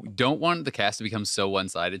 you don't want the cast to become so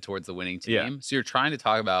one-sided towards the winning team. Yeah. So you're trying to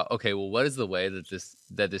talk about, okay, well, what is the way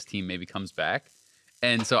that this team maybe comes back?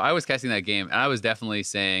 And so I was casting that game, and I was definitely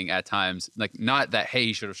saying at times, like, not that, hey,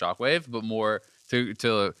 he should have shockwave, but more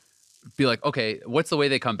to be like, okay, what's the way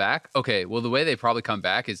they come back? Okay, well, the way they probably come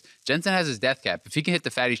back is Jensen has his death cap. If he can hit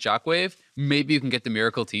the fatty shockwave, maybe you can get the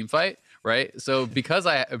miracle team fight. right? So because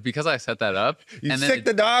I set that up, You and sick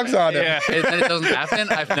the dogs on him. Yeah. and it doesn't happen,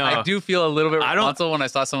 I do feel a little bit responsible when I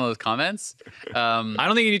saw some of those comments. I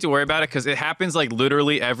don't think you need to worry about it because it happens like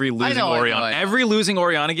literally every losing Oriana. I know. Every losing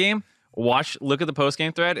Oriana game, look at the post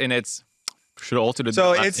game thread, and it's should have ulted.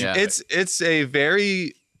 So it's a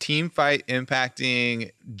very team fight impacting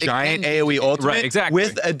giant AoE ultimate Right, exactly.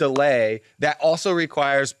 with a delay that also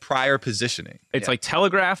requires prior positioning. It's like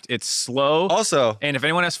telegraphed. It's slow. Also, and if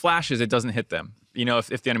anyone has flashes, it doesn't hit them. You know, if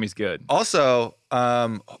the enemy's good. Also,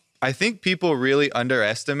 I think people really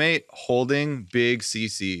underestimate holding big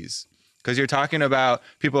CCs because you're talking about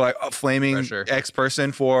people like flaming Pressure. X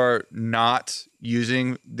person for not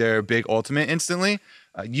using their big ultimate instantly.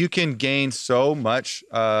 You can gain so much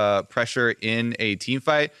pressure in a team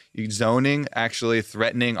fight, zoning, actually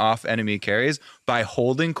threatening off enemy carries by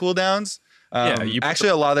holding cooldowns. Actually,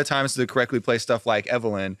 a lot of the times to correctly play stuff like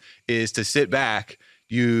Evelyn is to sit back,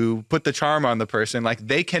 you put the charm on the person, like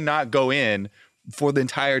they cannot go in for the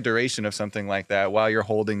entire duration of something like that while you're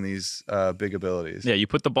holding these big abilities. Yeah, you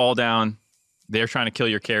put the ball down. They're trying to kill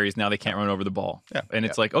your carries. Now they can't run over the ball. Yeah, and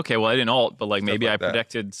it's like, okay, well, I didn't ult, but like maybe I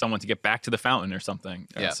predicted someone to get back to the fountain or something.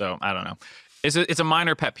 Yeah. So I don't know. It's a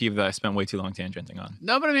minor pet peeve that I spent way too long tangenting on.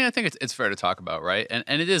 No, but I mean, I think it's fair to talk about, right?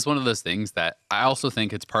 And it is one of those things that I also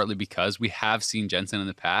think it's partly because we have seen Jensen in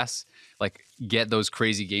the past like get those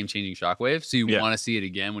crazy game-changing shockwaves. So you want to see it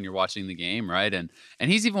again when you're watching the game, right? And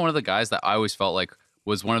he's even one of the guys that I always felt like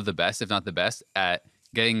was one of the best, if not the best, at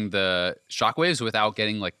getting the shockwaves without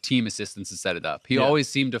getting like team assistance to set it up. He always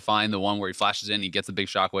seemed to find the one where he flashes in, he gets a big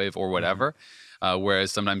shockwave or whatever.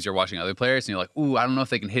 Whereas sometimes you're watching other players and you're like, ooh, I don't know if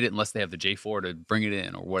they can hit it unless they have the J4 to bring it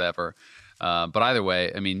in or whatever. But either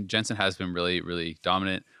way, I mean, Jensen has been really, really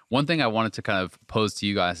dominant. One thing I wanted to kind of pose to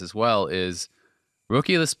you guys as well is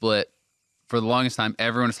Rookie of the Split. For the longest time,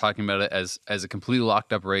 everyone is talking about it as a completely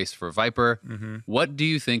locked up race for Viper. What do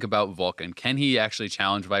you think about Vulcan? Can he actually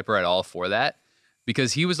challenge Viper at all for that?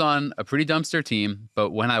 Because he was on a pretty dumpster team,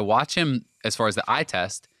 but when I watch him, as far as the eye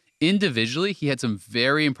test, individually, he had some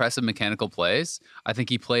very impressive mechanical plays. I think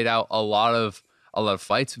he played out a lot of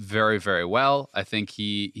fights very, very well. I think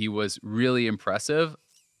he was really impressive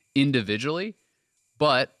individually,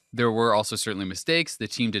 but there were also certainly mistakes. The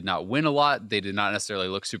team did not win a lot. They did not necessarily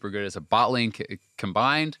look super good as a bot lane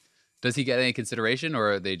combined. Does he get any consideration,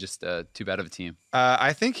 or are they just too bad of a team?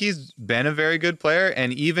 I think he's been a very good player,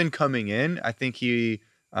 and even coming in, I think he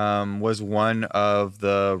was one of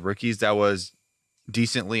the rookies that was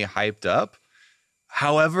decently hyped up.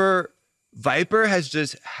 However, Viper has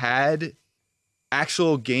just had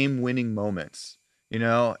actual game-winning moments, you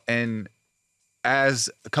know, and as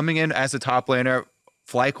coming in as a top laner,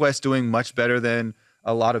 FlyQuest doing much better than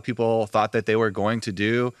a lot of people thought that they were going to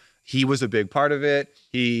do. He was a big part of it.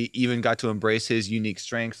 He even got to embrace his unique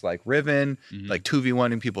strengths like Riven, like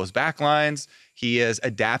 2v1ing people's backlines. He has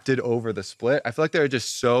adapted over the split. I feel like there are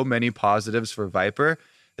just so many positives for Viper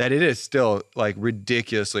that it is still like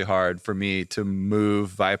ridiculously hard for me to move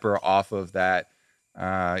Viper off of that,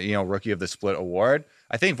 Rookie of the Split award.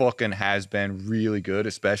 I think Vulcan has been really good,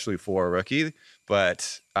 especially for a rookie,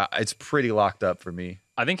 but it's pretty locked up for me.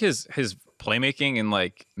 I think his playmaking and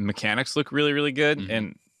like mechanics look really, really good.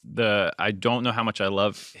 And I don't know how much I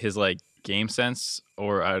love his like game sense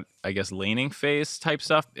or I guess laning phase type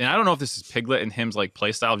stuff. And I don't know if this is Piglet and him's like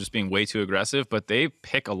play style just being way too aggressive, but they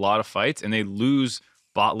pick a lot of fights and they lose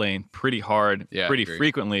bot lane pretty hard, pretty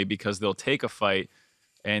frequently because they'll take a fight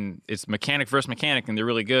and it's mechanic versus mechanic and they're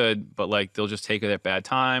really good, but like they'll just take it at bad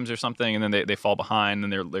times or something and then they fall behind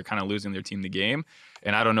and they're kind of losing their team the game.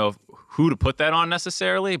 And I don't know who to put that on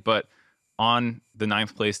necessarily, but on the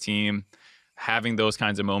 9th place team, having those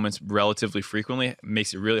kinds of moments relatively frequently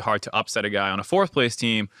makes it really hard to upset a guy on a 4th place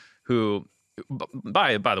team who,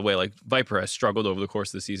 by the way, like Viper has struggled over the course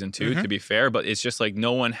of the season too, to be fair, but it's just like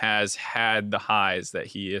no one has had the highs that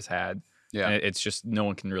he has had. Yeah. And it's just no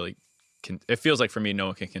one can really, it feels like for me, no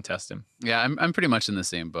one can contest him. Yeah, I'm pretty much in the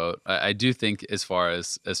same boat. I do think as far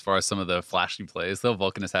as some of the flashy plays, though,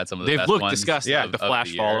 Vulcan has had some of the best ones. They've looked disgusting, the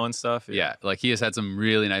flash follow and stuff. Yeah, like he has had some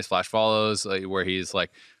really nice flash follows where he's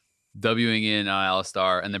like Wing in on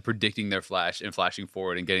Alistar and then predicting their flash and flashing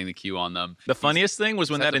forward and getting the Q on them. The funniest thing was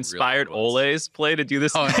when that inspired Ole's play to do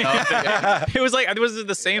this. Oh, no. It was like, was it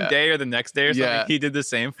the same day or the next day or something? Yeah. He did the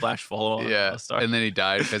same flash follow on Alistar. And then he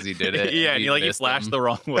died because he did it. And he flashed the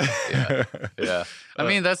wrong way. Yeah. I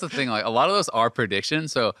mean, that's the thing. Like a lot of those are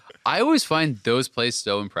predictions. So I always find those plays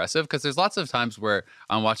so impressive because there's lots of times where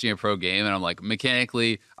I'm watching a pro game and I'm like,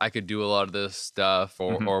 mechanically, I could do a lot of this stuff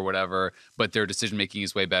or whatever, but their decision making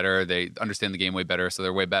is way better. They understand the game way better, so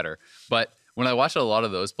they're way better. But when I watch a lot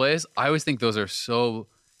of those plays, I always think those are so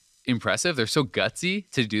impressive. They're so gutsy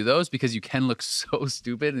to do those because you can look so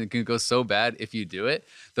stupid and it can go so bad if you do it.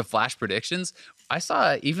 The flash predictions, I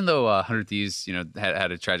saw, even though 100 Thieves,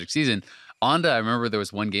 had a tragic season, Onda, I remember there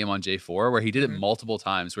was one game on J4 where he did it multiple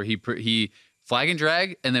times, where he flag and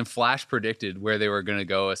drag and then flash predicted where they were going to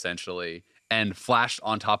go essentially, and flashed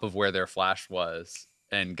on top of where their flash was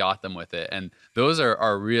and got them with it. And those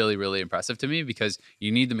are really, really impressive to me because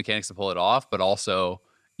you need the mechanics to pull it off, but also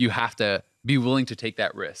you have to be willing to take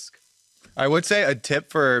that risk. I would say a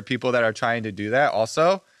tip for people that are trying to do that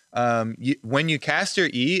also, when you cast your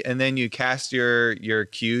E and then you cast your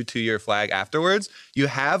Q to your flag afterwards, you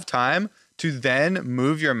have time to then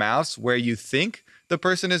move your mouse where you think the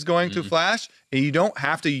person is going to flash, and you don't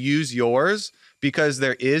have to use yours because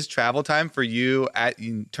there is travel time for you.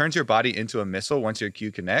 It turns your body into a missile once your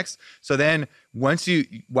Q connects. So then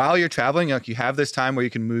while you're traveling, you have this time where you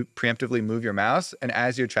can preemptively move your mouse. And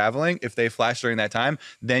as you're traveling, if they flash during that time,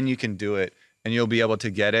 then you can do it. And you'll be able to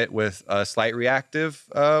get it with a slight reactive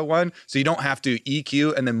one. So you don't have to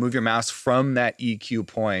EQ and then move your mouse from that EQ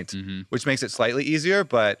point, which makes it slightly easier,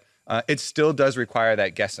 but it still does require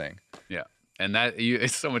that guessing. Yeah. And that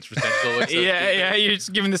it's so much potential. Yeah. You're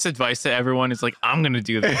just giving this advice to everyone. It's like, I'm going to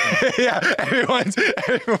do this. Yeah, everyone's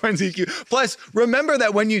EQ. Plus, remember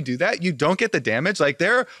that when you do that, you don't get the damage. Like,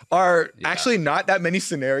 there are actually not that many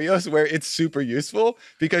scenarios where it's super useful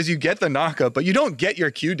because you get the knockup, but you don't get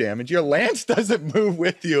your Q damage. Your lance doesn't move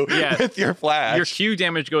with you with your flash. Your Q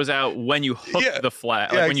damage goes out when you hook the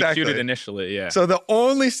flash, when you shoot it initially. Yeah. So the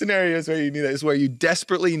only scenarios where you need it is where you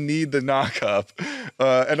desperately need the knockup.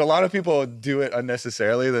 And a lot of people do it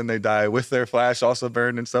unnecessarily, then they die with their flash also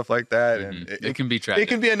burned and stuff like that. And it can be tragic. It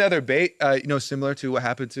can be another bait, similar to what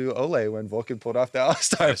happened to Ole when Vulcan pulled off the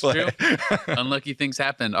All-Star play. True. Unlucky things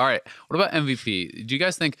happen. All right. What about MVP? Do you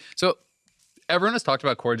guys think so? Everyone has talked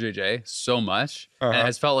about CoreJJ so much and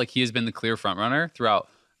has felt like he has been the clear front runner throughout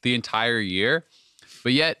the entire year.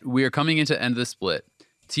 But yet we are coming into the end of the split.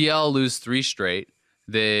 TL lose 3 straight.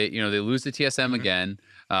 They lose to TSM again.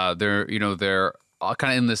 They're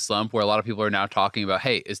kind of in this slump where a lot of people are now talking about,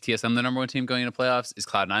 hey, is TSM the number 1 team going into playoffs? Is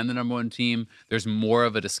Cloud9 the number 1 team? There's more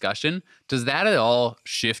of a discussion. Does that at all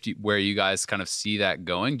shift where you guys kind of see that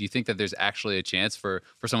going? Do you think that there's actually a chance for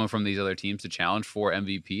someone from these other teams to challenge for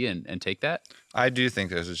MVP and take that? I do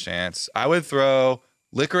think there's a chance. I would throw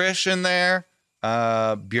Licorice in there,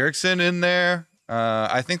 Bjergsen in there.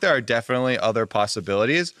 I think there are definitely other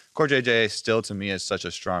possibilities. CoreJJ still, to me, is such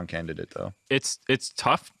a strong candidate, though. It's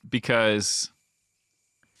tough because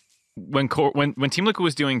when Team Liquid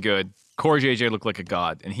was doing good, CoreJJ looked like a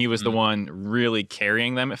god, and he was the one really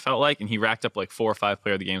carrying them, it felt like, and he racked up like 4 or 5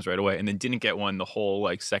 player of the games right away, and then didn't get one the whole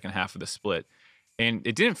like second half of the split. And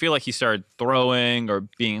it didn't feel like he started throwing or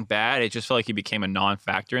being bad. It just felt like he became a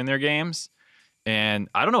non-factor in their games. And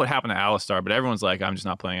I don't know what happened to Alistar, but everyone's like, I'm just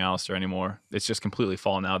not playing Alistar anymore. It's just completely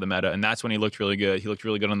fallen out of the meta. And that's when he looked really good. He looked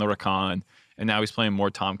really good on the Rakan. And now he's playing more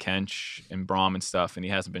Tom Kench and Braum and stuff, and he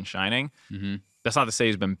hasn't been shining. That's not to say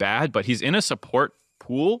he's been bad, but he's in a support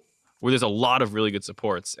pool where there's a lot of really good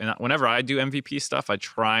supports. And whenever I do MVP stuff, I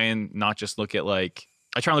try and not just look at I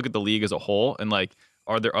try and look at the league as a whole and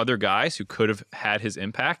are there other guys who could have had his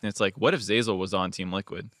impact? And it's like, what if Zeyzal was on Team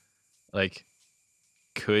Liquid? Like,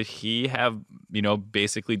 could he have,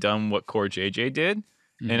 basically done what CoreJJ did?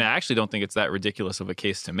 And I actually don't think it's that ridiculous of a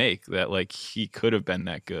case to make that he could have been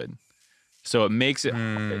that good. So it makes it,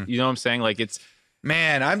 you know what I'm saying?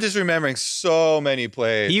 Man, I'm just remembering so many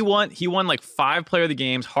plays. He won 5 player of the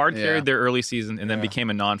games, hard carried their early season, and then became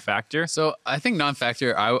a non-factor. So I think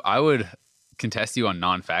non-factor, I would contest you on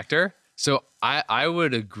non-factor. So I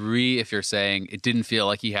would agree if you're saying it didn't feel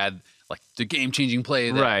like he had the game-changing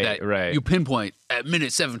play that you pinpoint at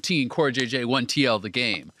minute 17, CoreJJ won TL the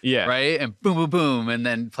game. Yeah. Right? And boom, boom, boom, and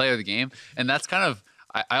then player of the game. And that's kind of,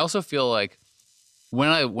 I also feel like when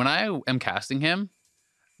I am casting him,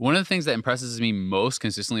 one of the things that impresses me most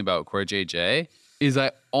consistently about CoreJJ is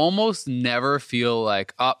I almost never feel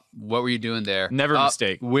like, what were you doing there? Never a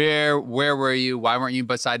mistake. Where were you? Why weren't you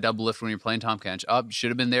beside double lift when you were playing Tom Kench? You should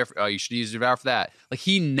have been there. You should use Devour for that.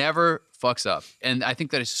 He never fucks up. And I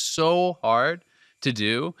think that is so hard to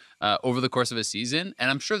do over the course of a season. And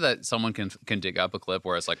I'm sure that someone can dig up a clip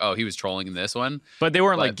where it's like, he was trolling in this one. But they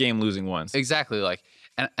weren't game-losing ones. Exactly.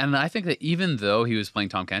 And I think that even though he was playing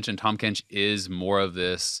Tom Kench, and Tom Kench is more of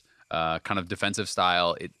this kind of defensive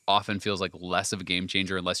style, it often feels like less of a game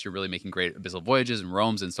changer unless you're really making great abyssal voyages and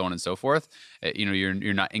roams and so on and so forth.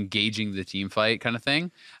 You're not engaging the team fight kind of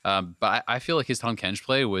thing. But I feel like his Tom Kench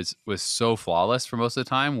play was so flawless for most of the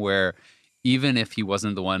time, where even if he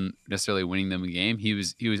wasn't the one necessarily winning them a game, he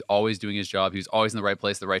was always doing his job. He was always in the right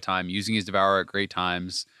place at the right time, using his Devourer at great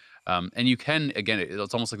times. And you can, again,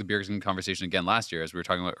 it's almost like the Bjergsen conversation again last year, as we were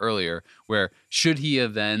talking about earlier, where should he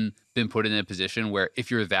have then been put in a position where if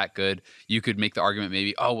you're that good, you could make the argument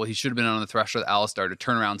maybe, oh, well, he should have been on the threshold of Alistar to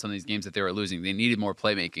turn around some of these games that they were losing. They needed more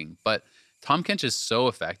playmaking. But Tahm Kench is so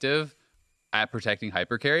effective at protecting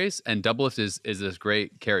hyper carries, and Doublelift is this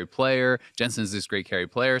great carry player. Jensen is this great carry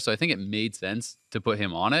player. So I think it made sense to put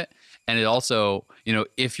him on it. And it also,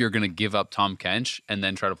 if you're going to give up Tahm Kench and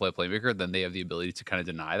then try to play a playmaker, then they have the ability to kind of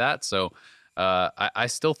deny that. So I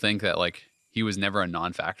still think that he was never a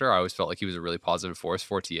non-factor. I always felt like he was a really positive force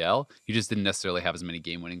for TL. He just didn't necessarily have as many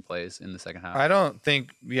game-winning plays in the second half. I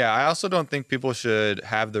also don't think people should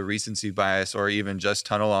have the recency bias or even just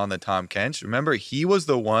tunnel on the Tahm Kench. Remember, he was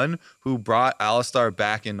the one who brought Alistar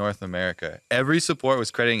back in North America. Every support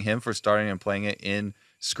was crediting him for starting and playing it in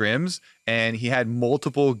scrims, and he had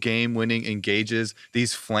multiple game-winning engages,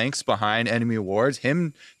 these flanks behind enemy wards.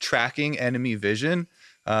 Him tracking enemy vision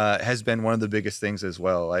has been one of the biggest things as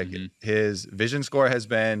well. His vision score has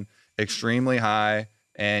been extremely high,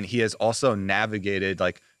 and he has also navigated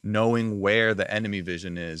knowing where the enemy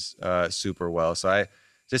vision is super well. So I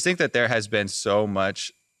just think that there has been so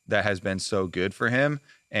much that has been so good for him.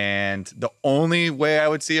 And the only way I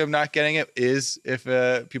would see him not getting it is if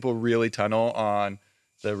people really tunnel on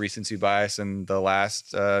the recency bias in the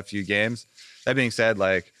last few games. That being said,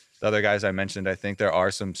 the other guys I mentioned, I think there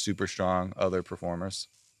are some super strong other performers.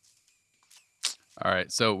 All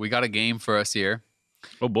right, so we got a game for us here.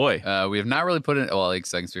 Oh boy, we have not really put in. Well, I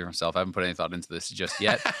can speak for myself. I haven't put any thought into this just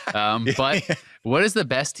yet. But what is the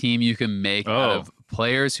best team you can make out of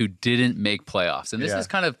players who didn't make playoffs? And this is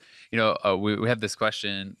kind of, we have this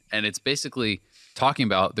question, and it's basically talking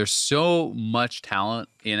about there's so much talent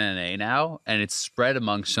in NA now, and it's spread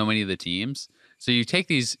among so many of the teams. So you take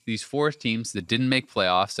these 4 teams that didn't make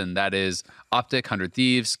playoffs, and that is Optic, 100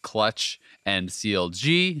 Thieves, Clutch, and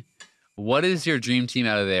CLG. What is your dream team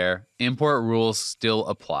out of there? Import rules still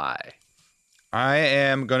apply. I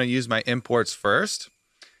am going to use my imports first,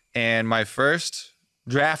 and my first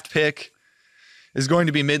draft pick is going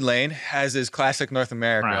to be mid lane, as is classic North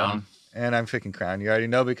America. Crown. And I'm picking Crown. You already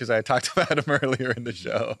know because I talked about him earlier in the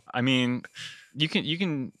show. I mean, you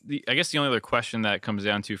can. I guess the only other question that comes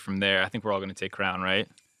down to from there, I think we're all going to take Crown, right?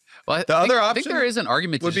 Well, I think there is an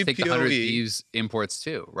argument to just take the 100 Thieves imports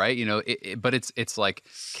too, right? But it's like,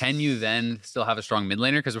 can you then still have a strong mid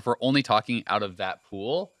laner? Because if we're only talking out of that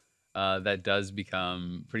pool, that does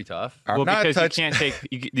become pretty tough. Because you can't take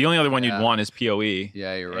the only other one you'd want is PoE.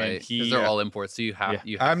 Yeah, you're right. Because they're all imports, so you have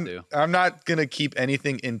to. I'm not gonna keep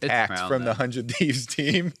anything intact from the 100 Thieves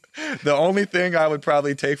team. The only thing I would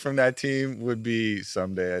probably take from that team would be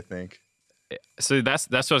Someday, I think. So that's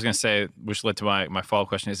what I was gonna say, which led to my follow-up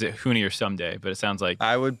question: is it Huni or Someday? But it sounds like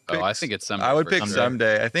I would. I think it's Someday. I would pick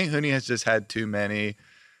Someday. I think Huni has just had too many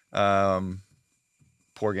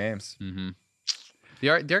poor games. Mm-hmm. The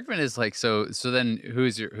argument is so then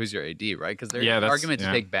who's your AD, right? Because there's an argument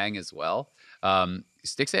to take Bang as well.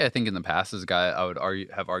 Stixxay, I think in the past is a guy I would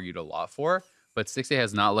have argued a lot for, but Stixxay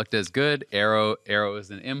has not looked as good. Arrow is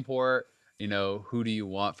an import. Who do you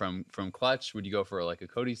want from Clutch? Would you go for a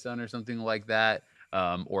Cody Sun or something like that,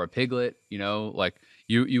 or a Piglet?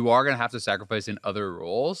 You are gonna have to sacrifice in other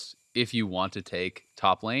roles if you want to take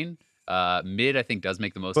top lane. Mid, I think, does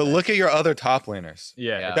make the most sense. But look at your other top laners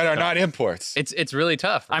that are not imports. It's really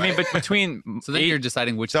tough. Right? I mean, but between so then you're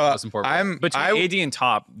deciding which is the most important. Between AD and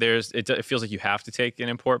top, it feels like you have to take an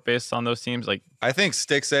import based on those teams. I think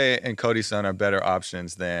Stixxay and Cody Sun are better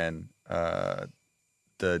options than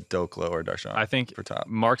the Doklo or Darshan. I think for top.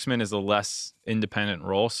 Marksman is a less independent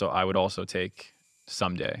role, so I would also take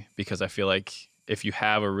Someday, because I feel like if you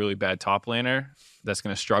have a really bad top laner that's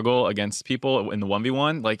going to struggle against people in the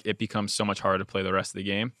 1v1, it becomes so much harder to play the rest of the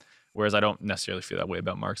game. Whereas I don't necessarily feel that way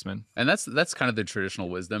about Marksman. And that's kind of the traditional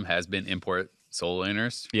wisdom has been import solo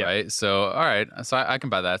laners, right? So all right, so I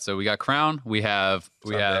can buy that. So we got Crown, we have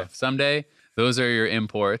Someday. Those are your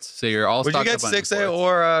imports. So you're all. Would you get Stixxay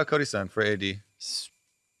or Cody Sun for AD?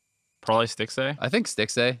 Probably Stixxay. I think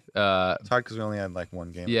Stixxay. It's hard because we only had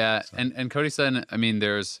one game. Yeah, so. and Cody Sun. I mean,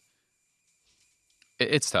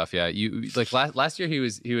 it's tough. Yeah, you last year he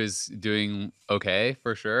was doing okay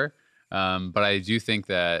for sure. But I do think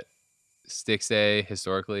that Stixxay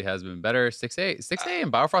historically has been better. Stixxay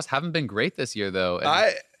and Biofrost haven't been great this year though.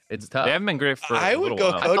 It's tough. They haven't been great for. I would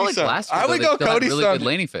go Cody Sun. Last year, I would go Cody Sun. Really good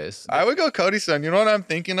laning phase. I would go Cody Sun. You know what I'm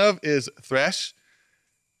thinking of is Thresh.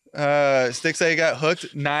 Stixxay got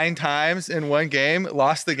hooked 9 times in one game,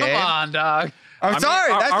 lost the game. Come on, dog. I'm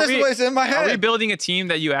sorry. That's just what's in my head. Are we building a team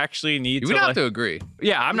that you actually need We to? don't have to agree.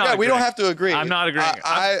 Yeah, I'm not. Yeah, agreeing. we don't have to agree. I'm not agreeing.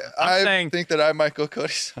 I saying think that I might go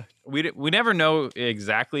Cody's side. we never know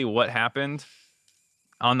exactly what happened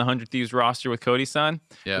on the 100 Thieves roster with Cody's son.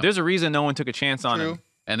 Yeah. But there's a reason no one took a chance on him.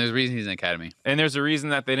 And there's a reason he's in academy. And there's a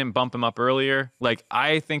reason that they didn't bump him up earlier. Like,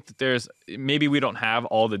 I think that maybe we don't have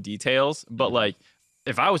all the details, but like,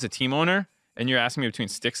 if I was a team owner and you're asking me between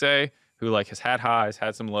Stixay, who like has had highs,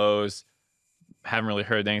 had some lows, haven't really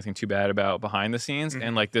heard anything too bad about behind the scenes,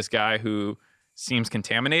 and like this guy who seems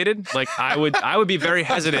contaminated, like I would be very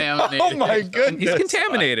hesitant. Oh my goodness. He's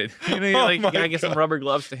contaminated. You know, you gotta get some rubber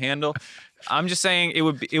gloves to handle. I'm just saying it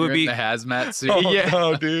would be the hazmat suit.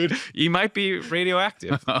 No, dude. You might be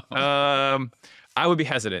radioactive. I would be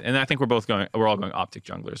hesitant, and I think we're all going optic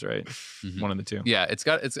junglers, right? One of the two. Yeah,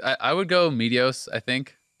 I would go Meteos, I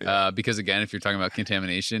think. Because again, if you're talking about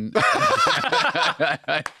contamination,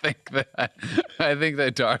 I think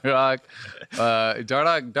that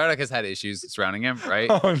Dardoch has had issues surrounding him, right?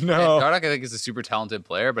 Oh no. And Dardoch, I think, is a super talented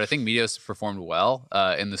player, but I think Meteos performed well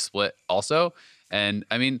in the split also. And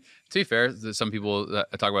I mean, to be fair, some people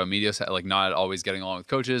talk about Meteos like not always getting along with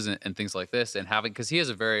coaches and things like this, and because he has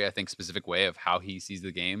a very, I think, specific way of how he sees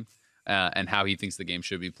the game. And how he thinks the game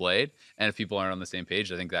should be played. And if people aren't on the same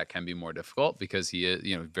page, I think that can be more difficult because he,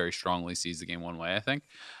 very strongly sees the game one way, I think.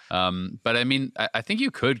 But I mean, I think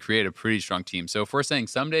you could create a pretty strong team. So if we're saying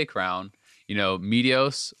someday Crown,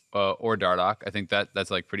 Meteos or Dardoch, I think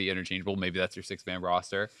that's like pretty interchangeable. Maybe that's your 6-man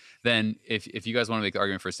roster. Then if you guys want to make the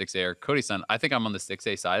argument for 6A or Cody's son, I think I'm on the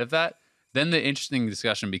 6A side of that. Then the interesting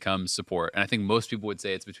discussion becomes support. And I think most people would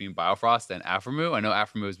say it's between Biofrost and Aphromoo. I know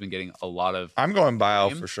Aphromoo has been getting a lot of... I'm going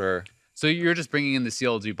Bio for sure. So you're just bringing in the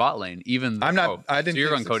CLG bot lane, even though... I'm not... I didn't so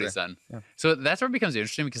you're going Cody's son. Yeah. So that's where it becomes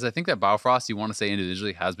interesting because I think that Biofrost, you want to say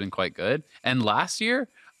individually, has been quite good. And last year,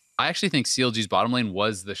 I actually think CLG's bottom lane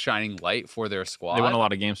was the shining light for their squad. They won a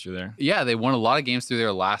lot of games through there. Yeah, they won a lot of games through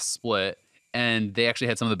their last split. And they actually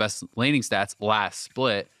had some of the best laning stats last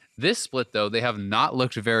split. This split, though, they have not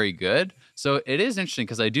looked very good. So it is interesting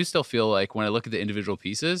because I do still feel like when I look at the individual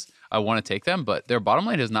pieces, I want to take them. But their bottom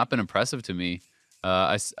lane has not been impressive to me.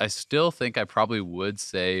 I still think I probably would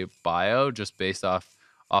say Bio just based off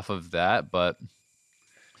of that. But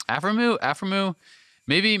Aphromoo,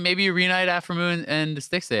 maybe you reunite Aphromoo and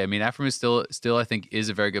Stixay. I mean, Aphromoo still I think is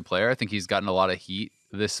a very good player. I think he's gotten a lot of heat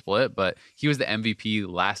this split, but he was the MVP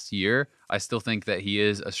last year. I still think that he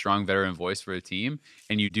is a strong veteran voice for a team,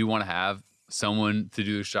 and you do want to have someone to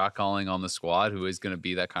do shot calling on the squad who is going to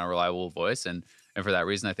be that kind of reliable voice. And for that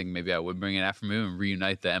reason, I think maybe I would bring in Aphromoo and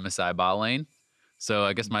reunite the MSI bot lane. So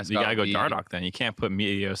I guess my spot you gotta go Dardoch then. You can't put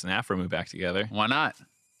Meteos and Aphromoo back together. Why not?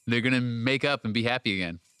 They're gonna make up and be happy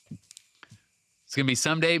again. It's gonna be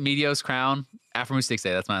someday Meteos, Crown, Aphromoo, Stixay.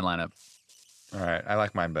 That's my lineup. All right, I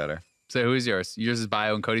like mine better. So who's yours? Yours is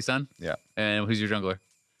Bio and Cody's son? Yeah. And who's your jungler?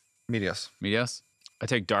 Meteos. Meteos? I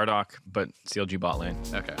take Dardoch, but CLG bot lane.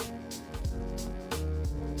 Okay.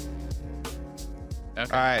 All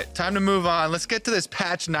right, time to move on. Let's get to this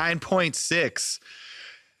patch 9.6.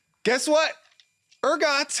 Guess what?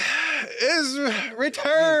 Urgot is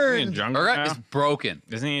returned. Urgot is broken.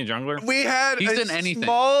 Isn't he a jungler? We had He's a done anything.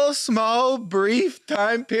 small, brief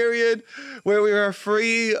time period where we were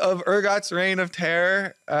free of Urgot's reign of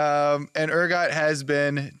terror. And Urgot has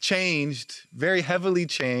been changed, very heavily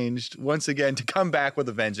changed, once again to come back with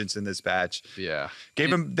a vengeance in this patch. Yeah.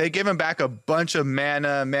 They gave him back a bunch of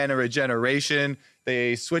mana regeneration.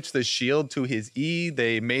 They switched the shield to his E.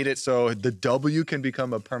 They made it so the W can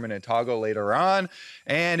become a permanent toggle later on.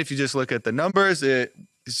 And if you just look at the numbers,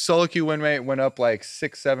 solo queue win rate went up like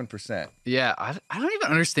 6-7%. Yeah, I don't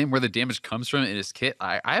even understand where the damage comes from in his kit.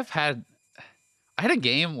 I had a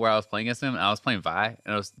game where I was playing against him, and I was playing Vi,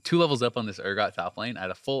 and I was 2 levels up on this Urgot top lane. I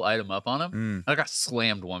had a full item up on him, and I got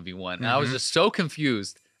slammed 1v1. And I was just so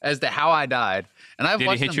confused as to how I died. And I've Did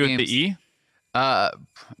watched he hit some you games, with the E?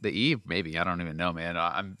 The E, maybe. I don't even know, man.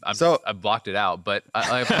 I blocked it out. But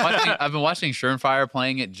I've been watching Surenfire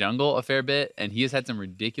playing it jungle a fair bit, and he has had some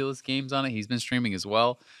ridiculous games on it. He's been streaming as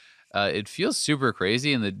well. It feels super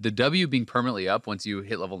crazy, and the W being permanently up once you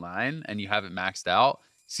hit level 9 and you have it maxed out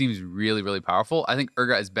seems really, really powerful. I think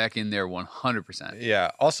Urgot is back in there 100%.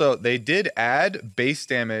 Yeah. Also, they did add base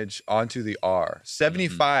damage onto the R,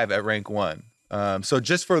 75 at rank 1. So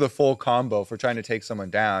just for the full combo for trying to take someone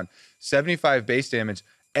down, 75 base damage,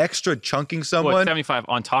 extra chunking someone. Well, 75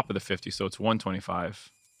 on top of the 50, so it's 125.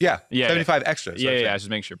 Yeah, 75 yeah. extra. Yeah, just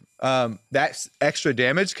make sure. That extra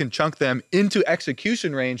damage can chunk them into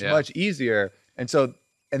execution range much easier. And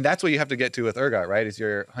that's what you have to get to with Urgot, right? Is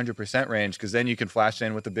your 100% range, because then you can flash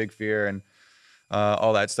in with the big fear and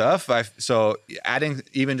all that stuff. So adding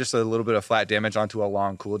even just a little bit of flat damage onto a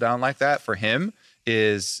long cooldown like that for him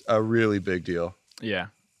is a really big deal. Yeah,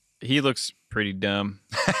 he looks pretty dumb.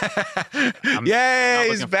 Yay,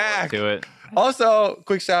 he's back. To it. Also,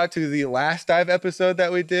 quick shout out to the last dive episode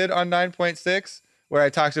that we did on 9.6, where I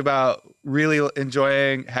talked about really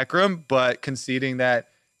enjoying Hecarim, but conceding that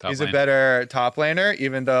he's a better top laner,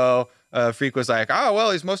 even though Freak was like, oh,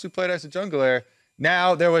 well, he's mostly played as a jungler.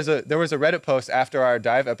 Now there was a Reddit post after our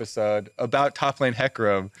dive episode about top lane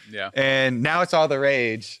Hecarim. Yeah. And now it's all the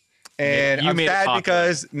rage. And I'm sad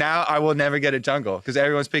because now I will never get a jungle because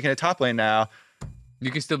everyone's picking a top lane now. You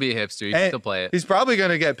can still be a hipster. You can still play it. He's probably going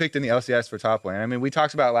to get picked in the LCS for top lane. I mean, we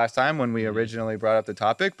talked about it last time when we originally brought up the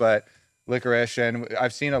topic, but Licorice, and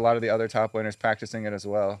I've seen a lot of the other top laners practicing it as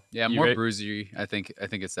well. Yeah, more bruisery. I think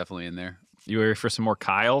it's definitely in there. You ready for some more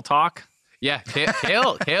Kyle talk? Yeah,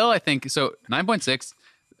 Kale. I think so. 9.6.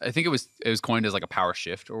 I think it was coined as like a power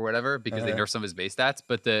shift or whatever because they nerfed some of his base stats.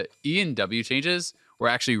 But the E and W changes were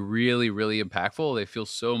actually really, really impactful. They feel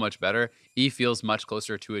so much better. E feels much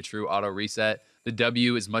closer to a true auto reset. The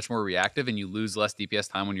W is much more reactive, and you lose less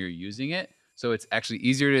DPS time when you're using it. So it's actually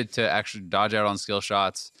easier to actually dodge out on skill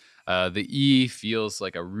shots. The E feels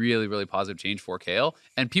like a really, really positive change for Kale.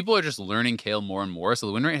 And people are just learning Kale more and more. So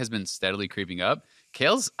the win rate has been steadily creeping up.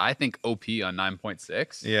 Kale's, I think, OP on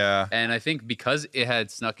 9.6. Yeah. And I think because it had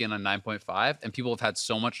snuck in on 9.5 and people have had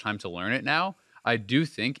so much time to learn it now, I do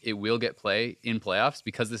think it will get play in playoffs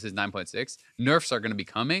because this is 9.6. Nerfs are going to be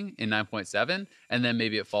coming in 9.7, and then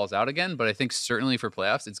maybe it falls out again. But I think certainly for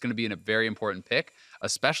playoffs, it's going to be a very important pick,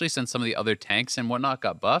 especially since some of the other tanks and whatnot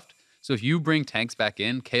got buffed. So if you bring tanks back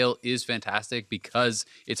in, Kale is fantastic because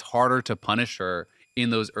it's harder to punish her in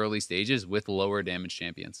those early stages with lower damage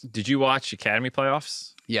champions. Did you watch Academy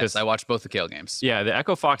playoffs? Yes, I watched both the Kale games. Yeah, the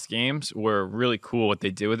Echo Fox games were really cool what they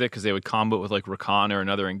did with it because they would combo it with like Rakan or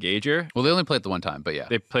another engager. Well, they only played it the one time, but yeah.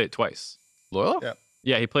 They played it twice. Loyal? Yeah.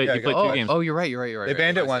 Yeah, he played 2 games. Oh, you're right. They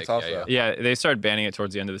banned it once also. Yeah, they started banning it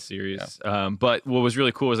towards the end of the series. Yeah. But what was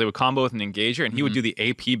really cool was they would combo with an engager, and he would do the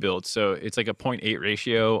AP build. So it's like a 0.8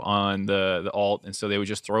 ratio on the ult, and so they would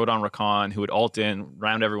just throw it on Rakan, who would ult in,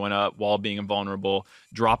 round everyone up while being invulnerable,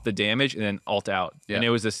 drop the damage, and then ult out. Yeah. And it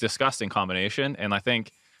was this disgusting combination, and I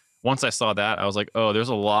think once I saw that, I was like, oh, there's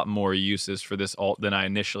a lot more uses for this ult than I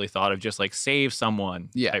initially thought of just like save someone.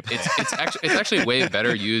 Yeah, it's actually way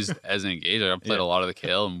better used as an engager. I've played a lot of the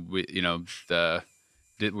Kale, and we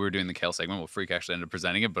were doing the Kale segment. Well, Freak actually ended up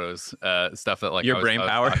presenting it, but it was stuff that like your brain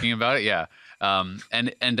power talking about it. Yeah,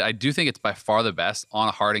 and I do think it's by far the best on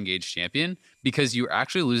a hard engaged champion because you're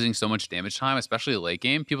actually losing so much damage time, especially late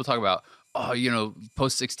game. People talk about,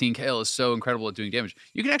 post 16 Kale is so incredible at doing damage.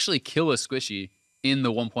 You can actually kill a squishy in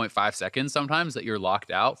the 1.5 seconds sometimes that you're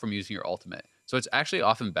locked out from using your ultimate. So it's actually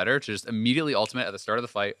often better to just immediately ultimate at the start of the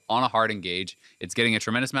fight on a hard engage. It's getting a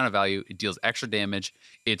tremendous amount of value. It deals extra damage.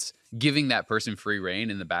 It's giving that person free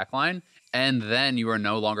reign in the backline. And then you are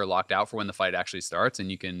no longer locked out for when the fight actually starts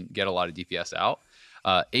and you can get a lot of DPS out.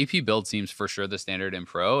 AP build seems for sure the standard in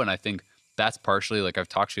pro. And I think that's partially, like I've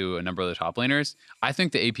talked to a number of the top laners, I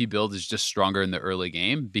think the AP build is just stronger in the early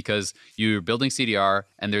game because you're building CDR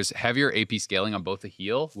and there's heavier AP scaling on both the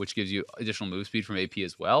heal, which gives you additional move speed from AP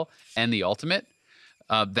as well, and the ultimate.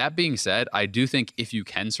 That being said, I do think if you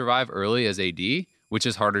can survive early as AD, which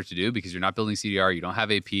is harder to do because you're not building CDR, you don't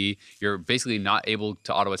have AP, you're basically not able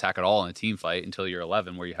to auto attack at all in a team fight until you're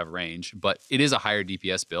 11 where you have range, but it is a higher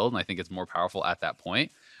DPS build and I think it's more powerful at that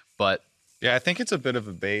point. But yeah, I think it's a bit of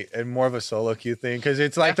a bait and more of a solo queue thing because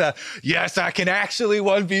it's like yes, I can actually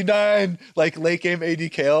 1v9. Like late game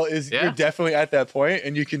AD Kale you're definitely at that point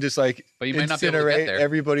and you can just like but you might not be able to get there.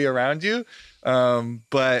 Everybody around you.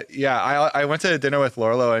 But yeah, I went to dinner with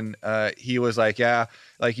Lorlo and he was like, yeah,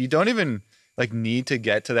 like you don't even like need to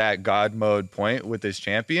get to that God mode point with this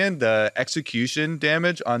champion. The execution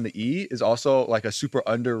damage on the E is also like a super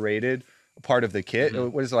underrated part of the kit.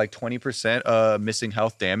 What is it, like 20% missing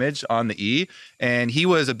health damage on the E? And he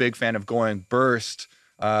was a big fan of going burst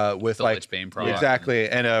with the like Bane proc. Exactly,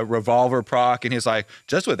 and a revolver proc. And he's like,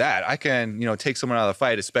 just with that, I can take someone out of the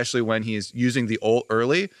fight, especially when he's using the ult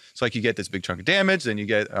early. So like you get this big chunk of damage, then you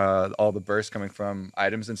get all the bursts coming from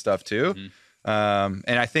items and stuff too. And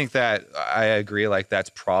I think that I agree, like that's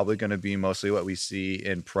probably going to be mostly what we see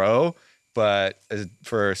in pro. But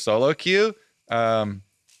for solo queue,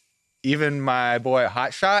 even my boy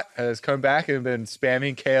Hotshot has come back and been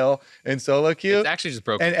spamming Kale in solo queue. It's actually just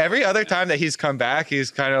broken. And every other time that he's come back, he's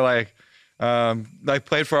kind of like, Like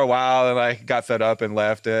played for a while and like got fed up and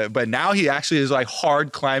left. But now he actually is like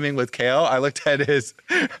hard climbing with Kale. I looked at his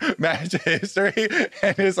match history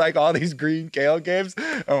and it's like all these green Kale games.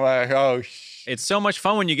 I'm like, oh, it's so much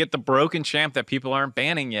fun when you get the broken champ that people aren't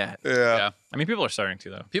banning yet. Yeah. I mean, people are starting to,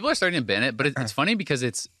 though. People are starting to ban it, but it's funny because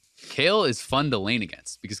Kale is fun to lane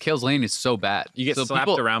against because Kale's lane is so bad. You get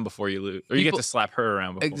slapped around before you lose, or you get to slap her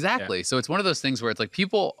around before. Exactly. Yeah. So it's one of those things where it's like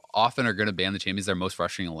people often are going to ban the champions they're most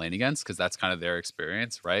frustrating to lane against because that's kind of their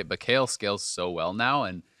experience, right? But Kale scales so well now,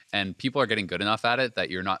 and people are getting good enough at it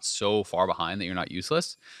that you're not so far behind that you're not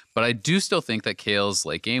useless. But I do still think that Kale's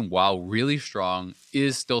late game, while really strong,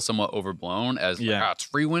 is still somewhat overblown as it's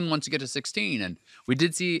free win once you get to 16. And we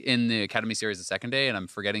did see in the Academy Series the second day, and I'm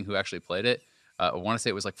forgetting who actually played it. I want to say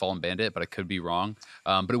it was like Fallen Bandit, but I could be wrong.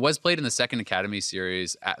 But it was played in the second Academy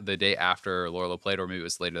Series the day after Lorlo played, or maybe it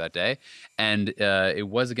was later that day. And it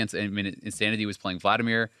was against, Insanity was playing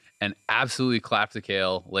Vladimir and absolutely clapped the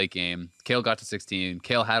Kale late game. Kale got to 16.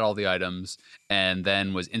 Kale had all the items and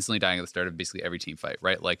then was instantly dying at the start of basically every team fight,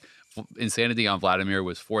 right? Like Insanity on Vladimir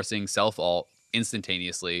was forcing self-ult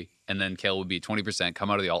instantaneously, and then Kale would be 20%, come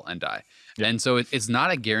out of the ult and die. Yep. And so it's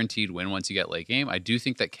not a guaranteed win once you get late game. I do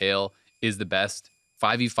think that Kale is the best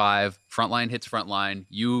 5v5, frontline hits frontline,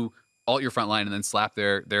 you ult your frontline and then slap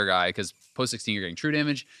their guy, because post 16 you're getting true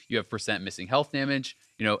damage, you have % missing health damage,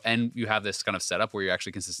 and you have this kind of setup where you're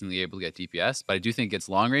actually consistently able to get DPS. But I do think it's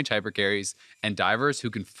long range hyper carries and divers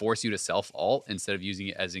who can force you to self ult instead of using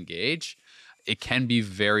it as engage. It can be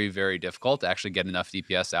very, very difficult to actually get enough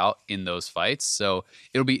DPS out in those fights. So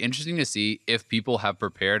it'll be interesting to see if people have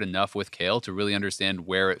prepared enough with Kale to really understand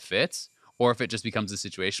where it fits, or if it just becomes a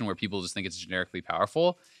situation where people just think it's generically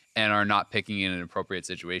powerful and are not picking it in appropriate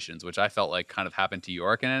situations, which I felt like kind of happened to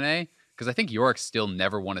Yorick in NA, because I think Yorick still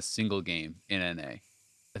never won a single game in NA.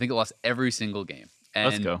 I think it lost every single game.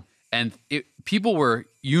 And, let's go. And people were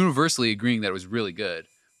universally agreeing that it was really good,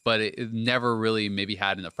 but it never really maybe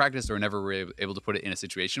had enough practice or never really able to put it in a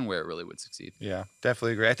situation where it really would succeed. Yeah,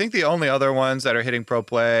 definitely agree. I think the only other ones that are hitting pro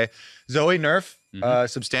play, Zoe nerf,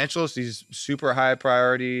 substantial. She's super high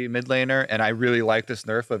priority mid laner, and I really like this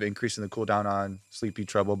nerf of increasing the cooldown on Sleepy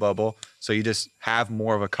Trouble Bubble. So you just have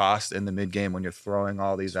more of a cost in the mid game when you're throwing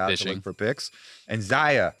all these out to look for picks. And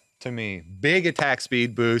Xayah, to me, big attack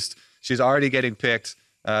speed boost. She's already getting picked.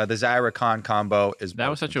 The Xayah Khan combo is that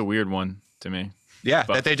was such a weird one to me. Yeah,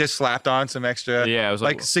 that they just slapped on some extra, it was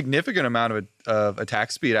like significant amount of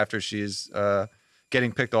attack speed after she's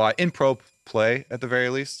getting picked a lot in pro play at the very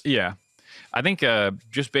least. Yeah, I think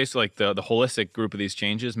just basically like the holistic group of these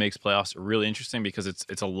changes makes playoffs really interesting because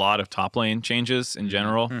it's a lot of top lane changes in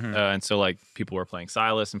general, and so like people were playing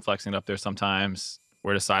Sylas and flexing it up there sometimes.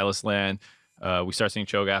 Where does Sylas land? We start seeing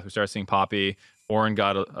Cho'Gath, we start seeing Poppy. Orin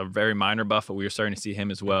got a very minor buff, but we were starting to see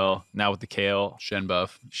him as well. Now with the Kale. Shen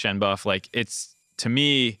buff. Like it's, to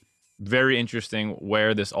me, very interesting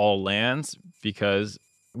where this all lands, because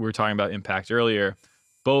we were talking about impact earlier.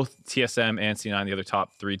 Both TSM and C9, the other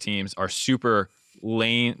top 3 teams, are super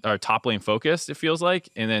top lane focused, it feels like.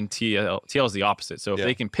 And then TL is the opposite. So if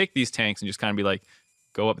they can pick these tanks and just kind of be like,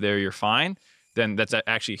 go up there, you're fine, then that's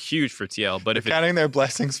actually huge for TL. But if counting their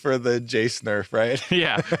blessings for the Jace nerf, right?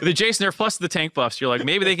 Yeah, the Jace nerf plus the tank buffs, you're like,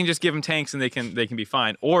 maybe they can just give them tanks and they can be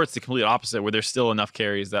fine. Or it's the complete opposite, where there's still enough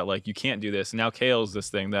carries that like you can't do this. And now Kale's this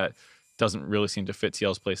thing that doesn't really seem to fit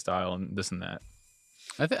TL's play style and this and that.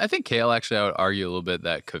 I think Kale actually, I would argue a little bit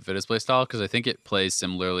that could fit his play style, because I think it plays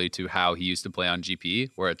similarly to how he used to play on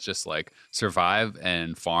GP, where it's just like survive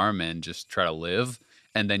and farm and just try to live.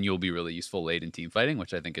 And then you'll be really useful late in team fighting,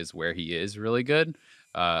 which I think is where he is really good.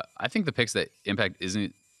 I think the picks that Impact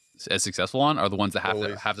isn't as successful on are the ones that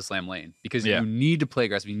have to slam lane, because you need to play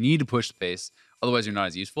aggressive, you need to push the pace, otherwise you're not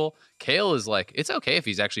as useful. Kale is like, it's okay if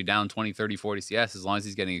he's actually down 20, 30, 40 CS, as long as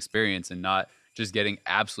he's getting experience and not just getting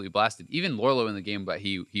absolutely blasted. Even Lorlo in the game that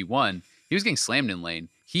he won, he was getting slammed in lane.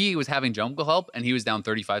 He was having jungle help, and he was down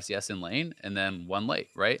 35 CS in lane, and then won late,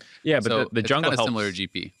 right? Yeah, but so the jungle helps. Similar to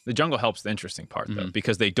GP. The jungle helps the interesting part, though,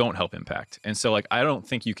 because they don't help impact. And so, like, I don't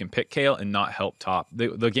think you can pick Kale and not help top.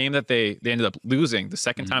 The game that they ended up losing, the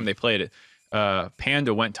second time they played it,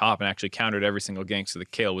 Panda went top and actually countered every single gank, so the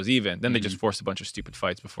Kale was even. Then they just forced a bunch of stupid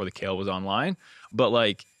fights before the Kale was online. But,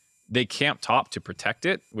 like, they camped top to protect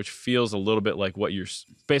it, which feels a little bit like what you're,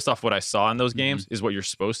 based off what I saw in those games, is what you're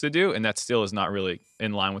supposed to do. And that still is not really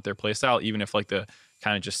in line with their playstyle, even if like the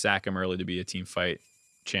kind of just sack them early to be a team fight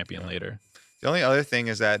champion later. The only other thing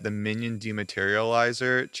is that the minion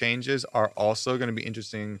dematerializer changes are also going to be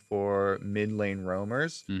interesting for mid lane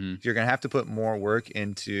roamers. You're going to have to put more work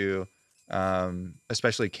into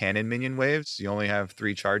especially cannon minion waves. You only have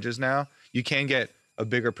 3 charges now. You can get a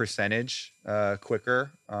bigger percentage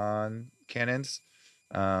quicker on cannons.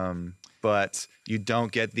 But you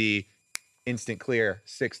don't get the instant clear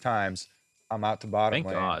 6 times. I'm out to bottom Thank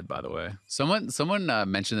lane. God, by the way. Someone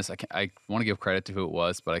mentioned this. I want to give credit to who it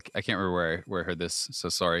was, but I can't remember where I heard this. So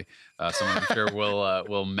sorry. Someone I'm sure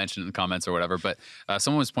will mention it in the comments or whatever. But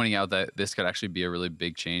someone was pointing out that this could actually be a really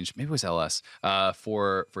big change. Maybe it was LS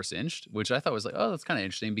for Singed, which I thought was like, oh, that's kind of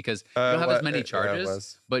interesting because you don't have as many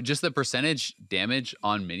charges, but just the percentage damage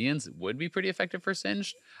on minions would be pretty effective for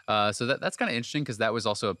Singed. So that's kind of interesting because that was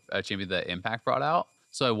also a champion that Impact brought out.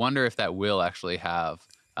 So I wonder if that will actually have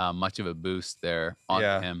much of a boost there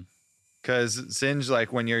on him. Because Singe,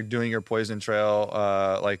 like when you're doing your poison trail,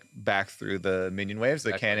 like back through the minion waves,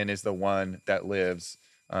 the cannon is the one that lives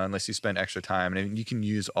unless you spend extra time. And you can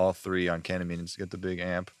use all 3 on cannon minions to get the big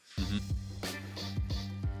amp. Mm-hmm.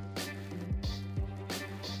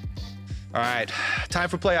 All right, time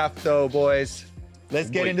for playoff though, boys. Let's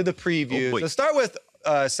get into the previews. Let's start with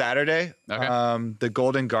Saturday. Okay. The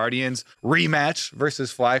Golden Guardians rematch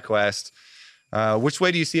versus FlyQuest. Which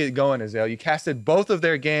way do you see it going, Azale? You casted both of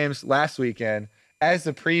their games last weekend as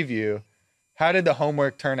the preview. How did the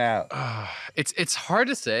homework turn out? It's hard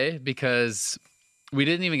to say because we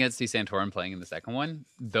didn't even get to see Santorin playing in the second one,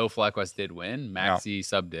 though FlyQuest did win. MarkZ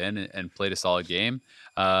subbed in and played a solid game.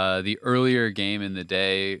 The earlier game in the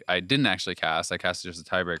day, I didn't actually cast. I casted just a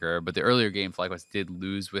tiebreaker, but the earlier game, FlyQuest did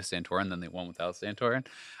lose with Santorin, then they won without Santorin.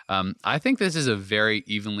 I think this is a very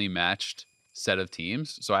evenly matched set of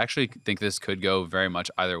teams. So I actually think this could go very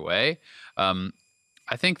much either way.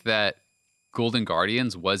 I think that Golden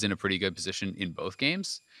Guardians was in a pretty good position in both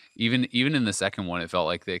games. Even in the second one, it felt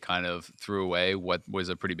like they kind of threw away what was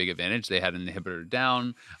a pretty big advantage. They had an inhibitor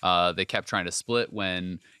down. They kept trying to split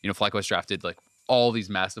when, FlyQuest drafted like all these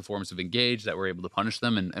massive forms of engage that were able to punish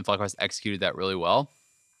them, and FlyQuest executed that really well.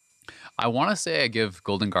 I want to say I give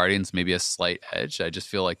Golden Guardians maybe a slight edge. I just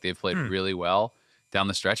feel like they've played really well down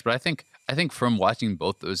the stretch, but I think from watching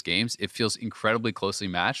both those games, it feels incredibly closely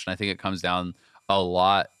matched. And I think it comes down a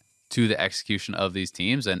lot to the execution of these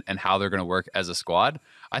teams and how they're going to work as a squad.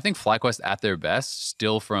 I think FlyQuest at their best,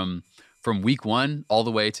 still from week 1 all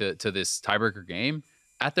the way to this tiebreaker game,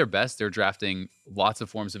 at their best, they're drafting lots of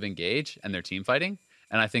forms of engage and they're team fighting.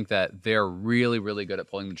 And I think that they're really, really good at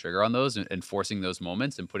pulling the trigger on those and forcing those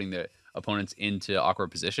moments and putting the opponents into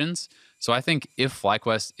awkward positions. So I think if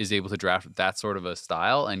FlyQuest is able to draft that sort of a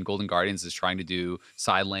style and Golden Guardians is trying to do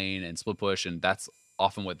side lane and split push, and that's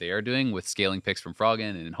often what they are doing with scaling picks from Froggen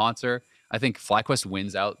and Haunter, I think FlyQuest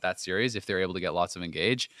wins out that series if they're able to get lots of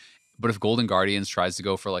engage. But if Golden Guardians tries to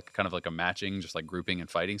go for like kind of like a matching, just like grouping and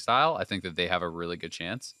fighting style, I think that they have a really good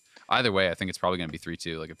chance. Either way, I think it's probably going to be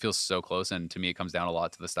 3-2. Like, it feels so close, and to me, it comes down a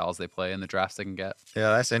lot to the styles they play and the drafts they can get.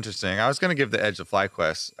 Yeah, that's interesting. I was going to give the edge to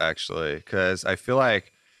FlyQuest, actually, because I feel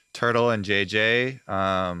like Turtle and JJ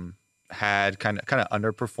had kind of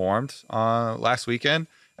underperformed last weekend.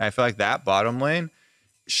 And I feel like that bottom lane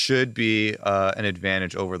should be an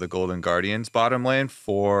advantage over the Golden Guardians bottom lane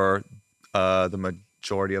for the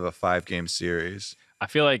majority of a 5-game series. I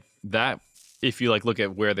feel like that, if you like look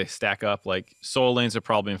at where they stack up, like solo lanes are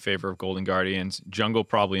probably in favor of Golden Guardians, jungle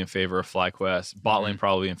probably in favor of FlyQuest, bot lane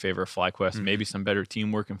probably in favor of FlyQuest, maybe some better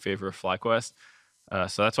teamwork in favor of FlyQuest.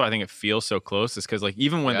 So that's why I think it feels so close. Is because like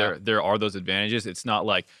even when there are those advantages, it's not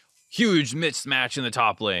like huge mismatch in the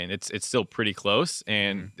top lane. It's still pretty close,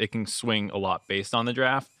 and it can swing a lot based on the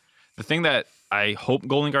draft. The thing that I hope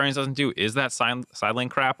Golden Guardians doesn't do is that side lane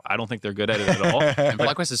crap. I don't think they're good at it at all. And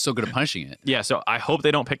FlyQuest is so good at punishing it. Yeah, so I hope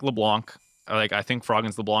they don't pick LeBlanc. Like, I think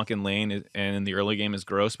Froggen's LeBlanc in lane and in the early game is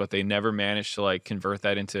gross, but they never managed to like convert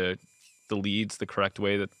that into the leads the correct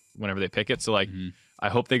way that whenever they pick it. So like, I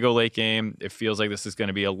hope they go late game. It feels like this is going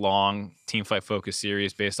to be a long team fight focused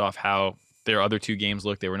series based off how their other 2 games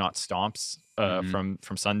look. They were not stomps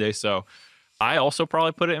from Sunday. So I also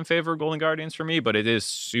probably put it in favor of Golden Guardians for me, but it is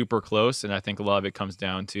super close. And I think a lot of it comes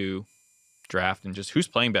down to draft and just who's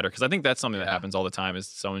playing better. Because I think that's something that happens all the time is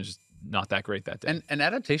someone's just not that great that day. And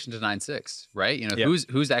adaptation to 9-6, right?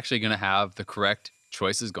 Who's actually going to have the correct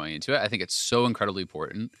choices going into it? I think it's so incredibly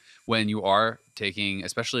important when you are taking,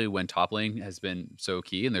 especially when top lane has been so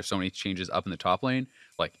key and there's so many changes up in the top lane.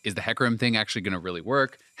 Like, is the Hecarim thing actually going to really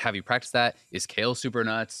work? Have you practiced that? Is Kayle super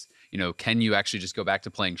nuts? Can you actually just go back to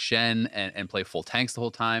playing Shen and play full tanks the whole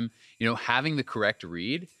time? Having the correct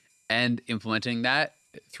read and implementing that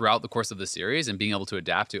throughout the course of the series and being able to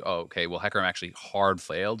adapt to, Hecarim actually hard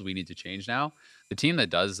failed. We need to change now. The team that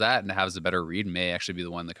does that and has a better read may actually be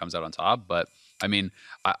the one that comes out on top. But I mean,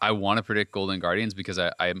 I want to predict Golden Guardians because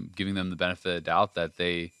I'm giving them the benefit of the doubt that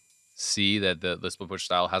they see that the split push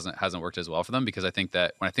style hasn't worked as well for them. Because I think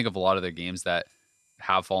that when I think of a lot of their games that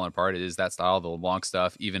have fallen apart is that style, the long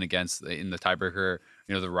stuff, even against in the tiebreaker,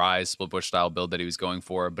 the Rise split push style build that he was going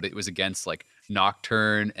for, but it was against like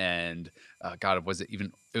Nocturne and God, it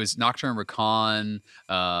was Nocturne, Recon,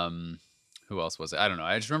 who else was it? I don't know.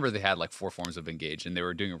 I just remember they had like 4 forms of engage, and they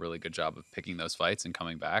were doing a really good job of picking those fights and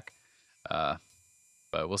coming back. But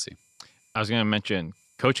we'll see. I was going to mention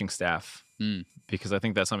coaching staff because I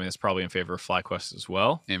think that's something that's probably in favor of FlyQuest as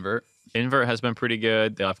well. Invert has been pretty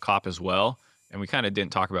good. They'll have Cop as well. And we kind of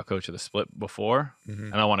didn't talk about coach of the split before.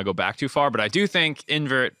 I don't want to go back too far, but I do think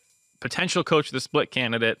Invert, potential coach of the split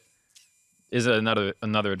candidate, is another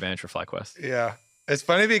advantage for FlyQuest. Yeah. It's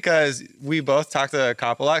funny because we both talk to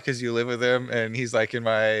Cop a lot because you live with him and he's like in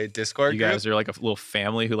my Discord group. You guys are like a little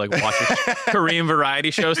family who like watches Korean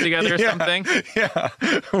variety shows together or something. Yeah.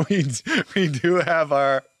 We do have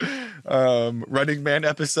our Running Man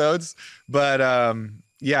episodes, but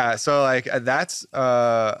yeah, so like that's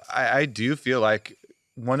I do feel like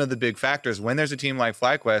one of the big factors when there's a team like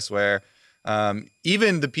FlyQuest where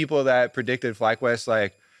even the people that predicted FlyQuest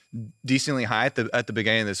like decently high at the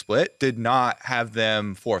beginning of the split did not have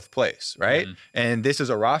them 4th place, right? And this is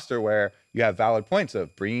a roster where you have valid points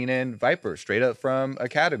of bringing in Viper straight up from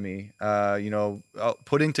Academy,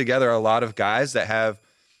 putting together a lot of guys that have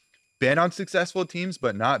been on successful teams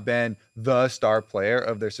but not been the star player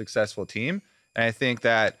of their successful team. And I think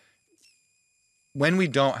that when we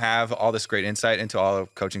don't have all this great insight into all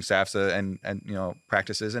of coaching staffs and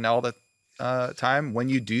practices and all the time, when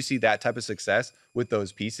you do see that type of success with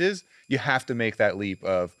those pieces, you have to make that leap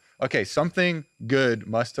of, okay, something good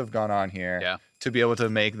must have gone on here to be able to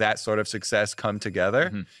make that sort of success come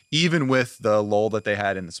together, even with the lull that they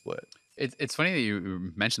had in the split. It's funny that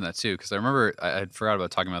you mentioned that too, because I remember I forgot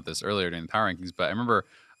about talking about this earlier during the power rankings, but I remember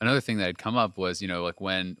another thing that had come up was, like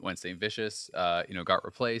when St. Vicious, got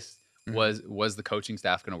replaced, was the coaching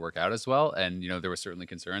staff going to work out as well? And, there were certainly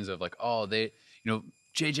concerns of like, oh, they,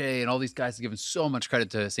 JJ and all these guys have given so much credit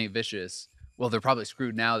to St. Vicious. Well, they're probably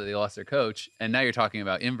screwed now that they lost their coach. And now you're talking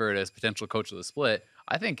about Invert as potential coach of the split.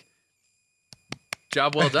 I think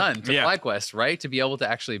job well done to FlyQuest, right? To be able to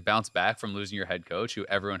actually bounce back from losing your head coach, who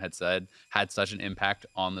everyone had said had such an impact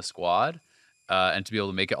on the squad, and to be able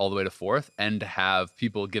to make it all the way to 4th and to have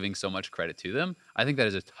people giving so much credit to them. I think that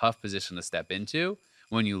is a tough position to step into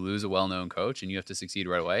when you lose a well-known coach and you have to succeed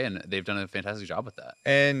right away. And they've done a fantastic job with that.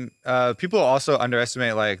 And people also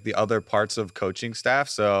underestimate like the other parts of coaching staff.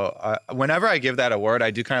 So whenever I give that award,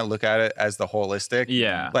 I do kind of look at it as the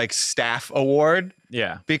holistic like staff award.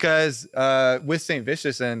 Yeah. Because with St.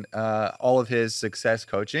 Vicious and all of his success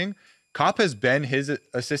coaching, Cop has been his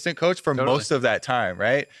assistant coach for most of that time,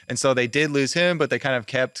 right? And so they did lose him, but they kind of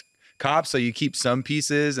kept Cop, so you keep some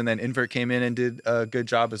pieces, and then Invert came in and did a good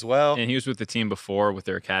job as well. And he was with the team before with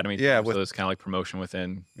their academy team, so it was kind of like promotion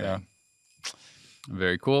within. Yeah.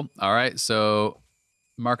 Very cool. All right, so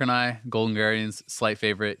Mark and I, Golden Guardians, slight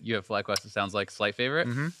favorite. You have FlyQuest, it sounds like slight favorite.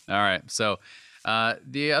 All right, so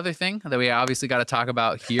the other thing that we obviously got to talk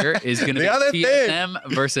about here is going to be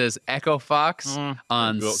TSM versus Echo Fox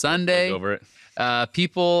on Sunday. Over it.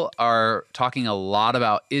 People are talking a lot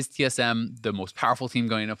about, is TSM the most powerful team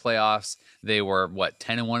going into playoffs? They were,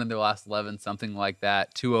 10-1 in their last 11, something like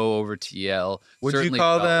that. 2-0 over TL. Would Certainly you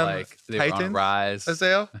call felt them like they Titans, were on a rise.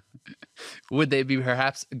 Azale? Would they be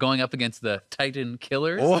perhaps going up against the Titan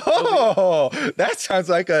Killers? Whoa, that sounds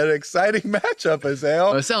like an exciting matchup, Azale.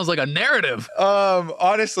 Well, it sounds like a narrative.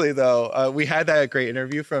 Honestly, though, we had that great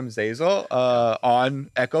interview from Zazel on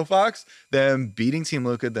Echo Fox, them beating Team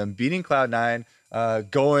Luca, them beating Cloud9,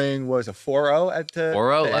 going, was a 4-0 at the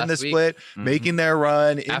end of the split, making their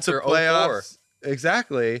run into After playoffs.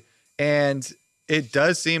 Exactly. And it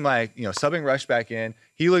does seem like, subbing Rush back in,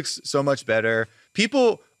 he looks so much better.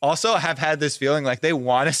 People also have had this feeling like they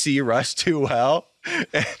want to see Rush do well.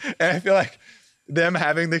 And I feel like them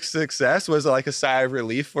having the success was like a sigh of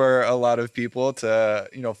relief for a lot of people to,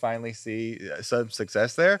 finally see some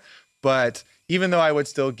success there. But even though I would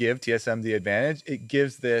still give TSM the advantage, it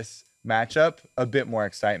gives this matchup a bit more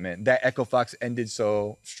excitement that Echo Fox ended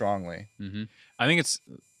so strongly. I think it's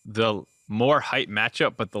the more hype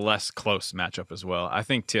matchup, but the less close matchup as well. I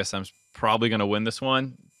think TSM's probably going to win this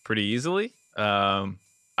one pretty easily.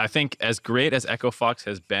 I think as great as Echo Fox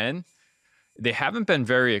has been, they haven't been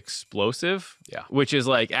very explosive, which is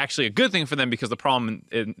like actually a good thing for them because the problem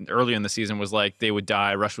earlier in the season was like they would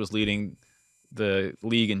die. Rush was leading the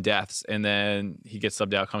league in deaths, and then he gets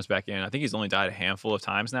subbed out, comes back in. I think he's only died a handful of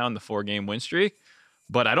times now in the 4-game win streak,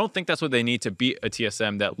 but I don't think that's what they need to beat a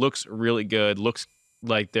TSM that looks really good, looks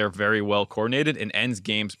like they're very well coordinated, and ends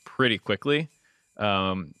games pretty quickly.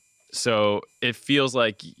 So it feels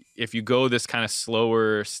like if you go this kind of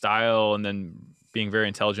slower style and then being very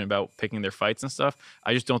intelligent about picking their fights and stuff.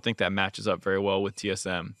 I just don't think that matches up very well with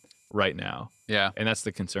TSM right now. Yeah. And that's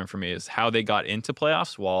the concern for me is how they got into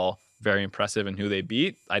playoffs while very impressive in who they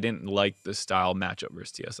beat. I didn't like the style matchup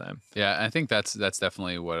versus TSM. Yeah, I think that's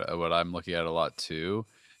definitely what I'm looking at a lot too.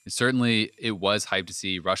 Certainly, it was hype to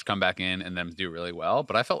see Rush come back in and them do really well.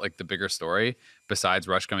 But I felt like the bigger story, besides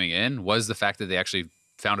Rush coming in, was the fact that they actually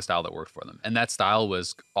found a style that worked for them. And that style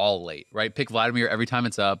was all late, right? Pick Vladimir every time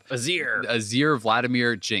it's up. Azir,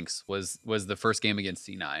 Vladimir, Jinx was the first game against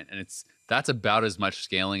C9. And that's about as much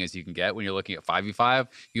scaling as you can get when you're looking at 5v5.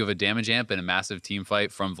 You have a damage amp and a massive team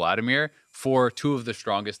fight from Vladimir for two of the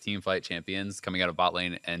strongest team fight champions coming out of bot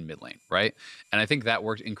lane and mid lane, right? And I think that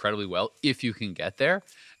worked incredibly well if you can get there.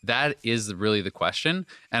 That is really the question.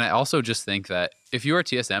 And I also just think that if you're a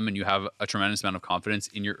TSM and you have a tremendous amount of confidence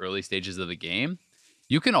in your early stages of the game,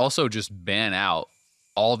 you can also just ban out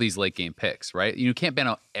all these late game picks, right? You can't ban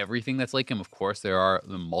out everything that's late game. Of course, there are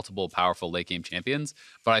the multiple powerful late game champions,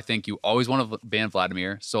 but I think you always want to ban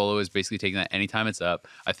Vladimir. Solo is basically taking that anytime it's up.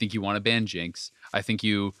 I think you want to ban Jinx. I think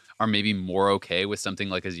you are maybe more okay with something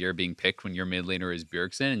like Azir being picked when your mid laner is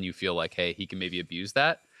Bjergsen and you feel like, hey, he can maybe abuse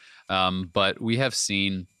that. But we have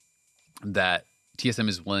seen that TSM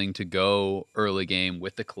is willing to go early game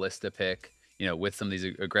with the Kalista pick, with some of these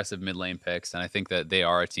aggressive mid lane picks. And I think that they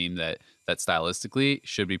are a team that stylistically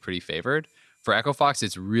should be pretty favored. For Echo Fox,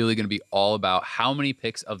 it's really going to be all about how many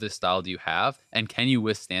picks of this style do you have and can you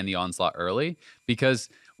withstand the onslaught early? Because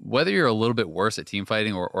whether you're a little bit worse at team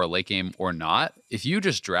fighting or late game or not, if you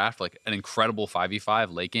just draft like an incredible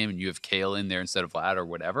 5v5 late game and you have Kale in there instead of Vlad or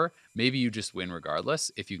whatever, maybe you just win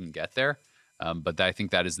regardless if you can get there. But I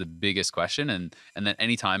think that is the biggest question. And then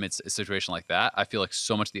anytime it's a situation like that, I feel like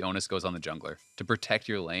so much of the onus goes on the jungler to protect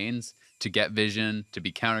your lanes, to get vision, to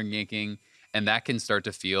be counter ganking. And that can start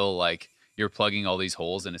to feel like you're plugging all these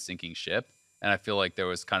holes in a sinking ship. And I feel like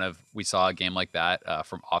we saw a game like that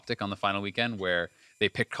from Optic on the final weekend where they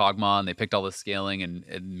picked Kog'Maw and they picked all the scaling and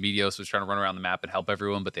Meteos was trying to run around the map and help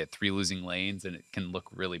everyone, but they had 3 losing lanes and it can look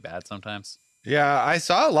really bad sometimes. Yeah, I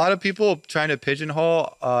saw a lot of people trying to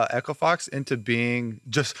pigeonhole Echo Fox into being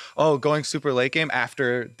just, going super late game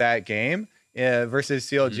after that game versus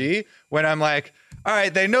CLG, when I'm like, all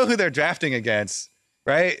right, they know who they're drafting against,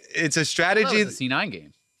 right? It's a strategy. It's a C9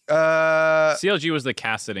 game. CLG was the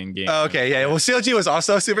Cassiding game. Okay, yeah. Well, CLG was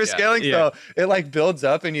also super scaling, so it like builds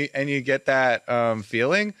up and you get that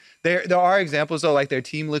feeling. There are examples though, like their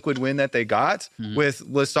Team Liquid win that they got with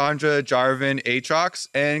Lissandra, Jarvan, Aatrox,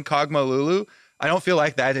 and Kog'Maw Lulu. I don't feel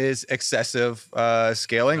like that is excessive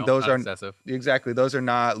scaling. No, those are excessive. Exactly. Those are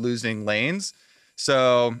not losing lanes.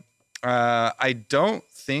 So I don't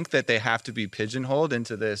think that they have to be pigeonholed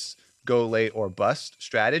into this go late or bust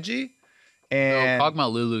strategy. And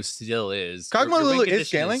Kog'Maw Lulu still is. Kog'Maw Lulu is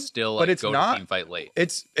scaling, still but it's not team fight late.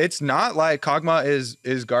 It's not like Kog'Maw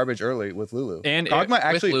is garbage early with Lulu. And Kog'Maw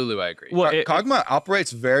actually, with Lulu, I agree. Well, Kog'Maw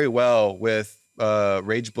operates very well with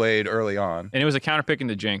Rageblade early on, and it was a counter pick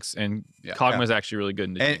into Jinx, and Kog'Maw's actually really good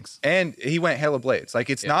into Jinx. And he went hella blades. Like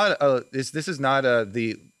it's not this is not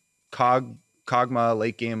the Kog'Maw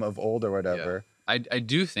late game of old or whatever. I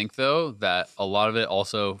do think, though, that a lot of it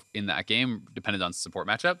also in that game depended on support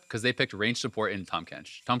matchup because they picked range support in Tahm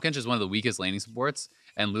Kench. Tahm Kench is one of the weakest laning supports,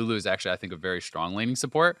 and Lulu is actually, I think, a very strong laning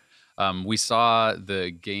support. We saw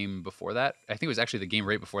the game before that. I think it was actually the game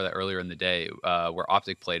right before that earlier in the day where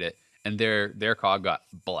Optic played it, and their Cog got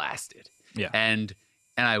blasted. Yeah. And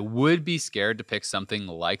I would be scared to pick something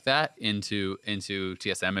like that into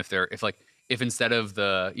TSM if instead of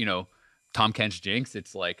the, Tahm Kench Jinx,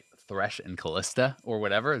 it's like Thresh and Kalista or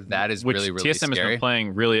whatever. That is really, really TSM scary. has been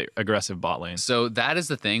playing really aggressive bot lane. So that is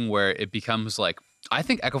the thing where it becomes like, I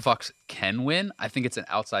think Echo Fox can win. I think it's an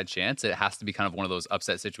outside chance. It has to be kind of one of those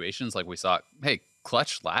upset situations like we saw. Hey,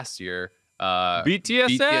 Clutch last year beat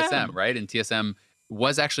TSM, right? And TSM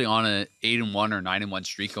was actually on an 8-1 or 9-1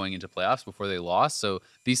 streak going into playoffs before they lost. So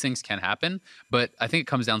these things can happen. But I think it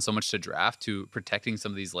comes down so much to draft, to protecting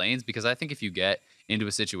some of these lanes, because I think if you get into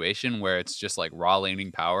a situation where it's just like raw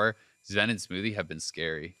laning power, Zen and Smoothie have been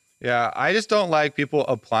scary. Yeah, I just don't like people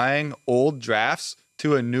applying old drafts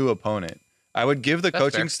to a new opponent. I would give the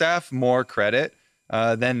coaching staff more credit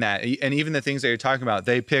than that. And even the things that you're talking about,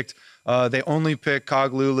 they only picked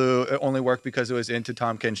Cog Lulu. It only worked because it was into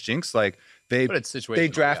Tahm Kench Jinx. Like they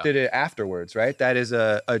drafted it afterwards, right? That is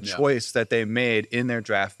a choice that they made in their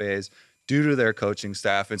draft phase due to their coaching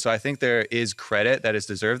staff. And so I think there is credit that is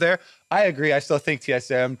deserved there. I agree. I still think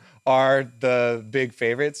TSM are the big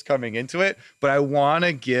favorites coming into it, but I want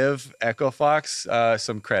to give Echo Fox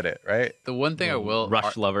some credit, right? The one thing I will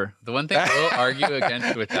Rush lover. The one thing I will argue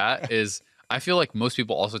against with that is I feel like most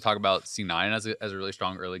people also talk about C9 as a really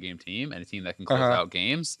strong early game team and a team that can close out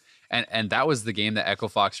games. And that was the game that Echo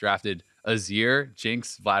Fox drafted Azir,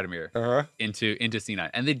 Jinx, Vladimir into C9.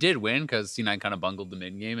 And they did win because C9 kind of bungled the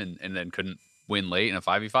mid game and then couldn't win late in a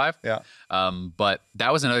 5v5. Yeah. But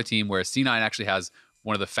that was another team where C9 actually has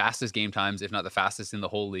one of the fastest game times, if not the fastest in the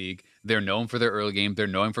whole league. They're known for their early game. They're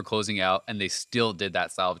known for closing out, and they still did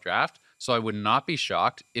that style of draft. So I would not be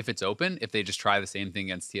shocked if it's open, if they just try the same thing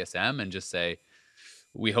against TSM and just say,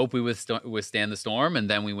 we hope we withstand the storm, and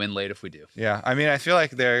then we win late if we do. Yeah, I mean, I feel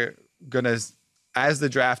like they're going to, as the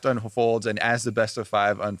draft unfolds and as the best of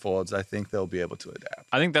 5 unfolds, I think they'll be able to adapt.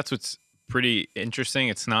 I think that's what's pretty interesting.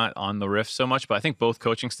 It's not on the Rift so much, but I think both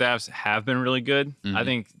coaching staffs have been really good. I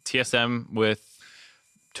think TSM with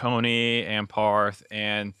Tony and Parth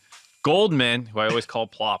and Goldman, who I always call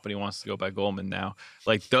Plop, but he wants to go by Goldman now.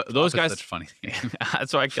 Like those guys, such a funny name.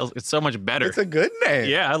 That's why it's so much better. It's a good name.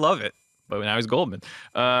 Yeah, I love it. But now he's Goldman.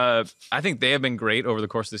 I think they have been great over the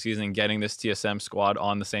course of the season in getting this TSM squad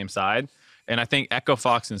on the same side. And I think Echo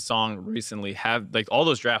Fox and Song recently have, like, all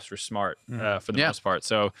those drafts were smart for the most part.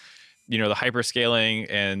 So, the hyperscaling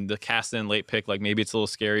and the cast in late pick, like, maybe it's a little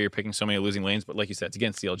scary. You're picking so many losing lanes, but like you said, it's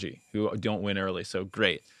against CLG, who don't win early. So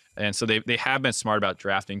great. And so they have been smart about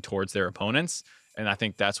drafting towards their opponents. And I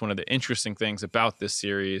think that's one of the interesting things about this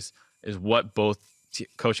series is what both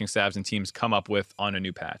coaching staffs and teams come up with on a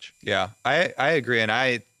new patch. Yeah, I agree. And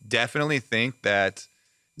I definitely think that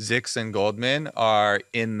Zix and Goldman are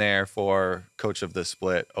in there for Coach of the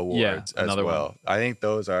Split awards as well. One. I think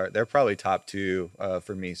they're probably top 2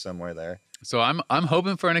 for me somewhere there. So I'm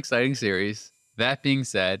hoping for an exciting series. That being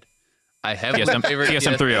said, I have my favorite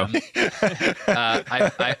TSM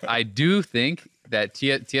 3-0. I do think that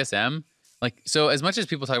TSM, so as much as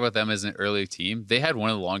people talk about them as an early team, they had one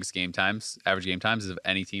of the longest average game times of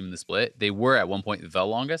any team in the split. They were at one point the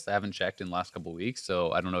longest. I haven't checked in the last couple of weeks,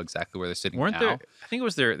 so I don't know exactly where they're sitting now. I think it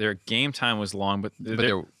was their game time was long, but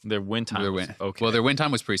their win time was okay. Well, their win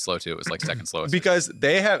time was pretty slow too. It was like second slowest. Because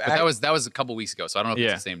they have... But that was a couple weeks ago, so I don't know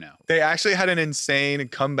if it's the same now. They actually had an insane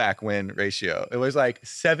comeback win ratio. It was like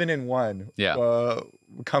 7-1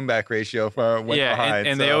 comeback ratio for behind.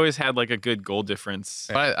 And they always had like a good goal difference.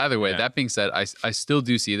 But either way, that being said, I still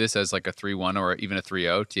do see this as like a 3-1 or even a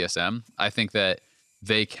 3-0 TSM. I think that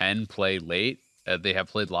they can play late. They have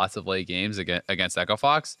played lots of late games against Echo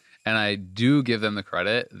Fox, and I do give them the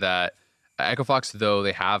credit that Echo Fox, though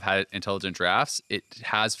they have had intelligent drafts, it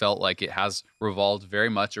has felt like it has revolved very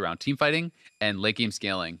much around team fighting and late game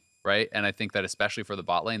scaling. Right. And I think that especially for the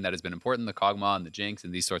bot lane, that has been important. The Kog'Maw and the Jinx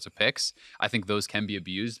and these sorts of picks, I think those can be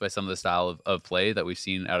abused by some of the style of play that we've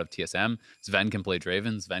seen out of TSM. Sven can play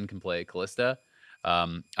Draven. Sven can play Kalista.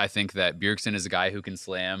 I think that Bjergsen is a guy who can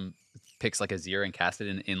slam picks like Azir and cast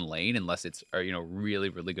it in lane unless it's really,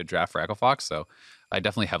 really good draft for Echo Fox. So I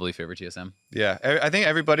definitely heavily favor TSM. Yeah, I think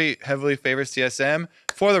everybody heavily favors TSM.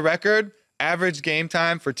 For the record, average game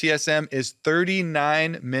time for TSM is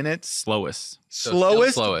 39 minutes. Slowest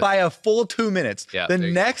By a full 2 minutes. Yeah, the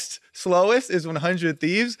next slowest is 100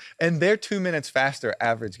 Thieves, and they're 2 minutes faster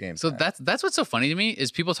average game time. So that's what's so funny to me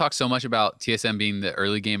is people talk so much about TSM being the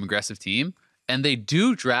early game aggressive team, and they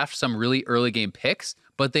do draft some really early game picks,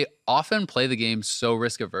 but they often play the game so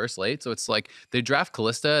risk averse late. So it's like they draft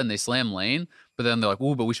Kalista and they slam lane, but then they're like,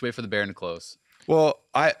 ooh, but we should wait for the Baron to close. Well,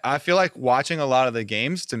 I feel like watching a lot of the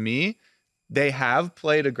games, to me, they have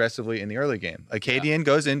played aggressively in the early game. Acadian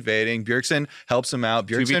goes invading. Bjergsen helps him out.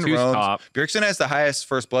 Bjergsen roams. Top. Bjergsen has the highest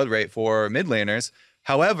first blood rate for mid laners.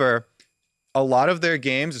 However, a lot of their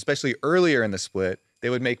games, especially earlier in the split, they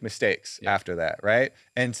would make mistakes after that, right?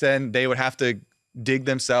 And then they would have to dig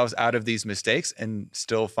themselves out of these mistakes and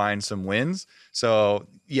still find some wins. So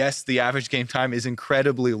yes, the average game time is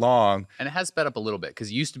incredibly long. And it has sped up a little bit because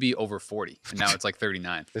it used to be over 40 and now it's like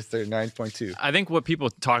 39. It's 39.2. I think what people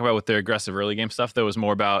talk about with their aggressive early game stuff, though, is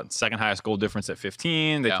more about second highest goal difference at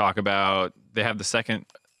 15. They talk about they have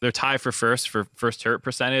they're tied for first turret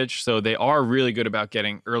percentage. So they are really good about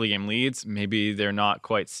getting early game leads. Maybe they're not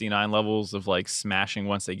quite C9 levels of like smashing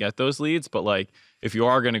once they get those leads, but like if you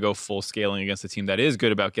are going to go full scaling against a team that is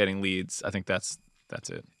good about getting leads, I think that's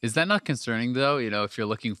it. Is that not concerning though? If you're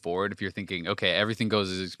looking forward, if you're thinking, okay, everything goes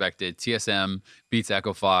as expected, TSM beats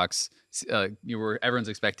Echo Fox, everyone's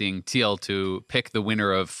expecting TL to pick the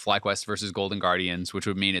winner of FlyQuest versus Golden Guardians, which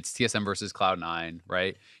would mean it's TSM versus Cloud9,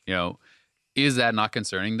 right? Is that not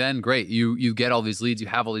concerning then? Great, you get all these leads, you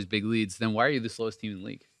have all these big leads, then why are you the slowest team in the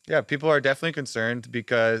league? Yeah, people are definitely concerned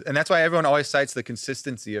and that's why everyone always cites the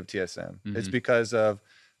consistency of TSM. Mm-hmm. It's because of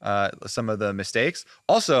some of the mistakes.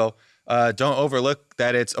 Also, don't overlook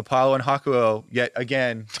that it's Apollo and Hakuo yet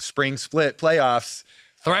again, spring split playoffs.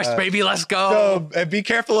 Thresh, baby, let's go. So be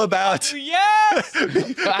careful about Yes.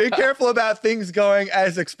 be careful about things going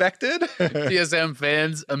as expected. TSM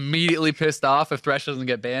fans immediately pissed off if Thresh doesn't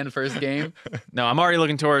get banned first game. No, I'm already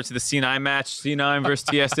looking towards the C9 match. C9 versus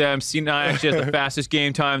TSM. C9 actually has the fastest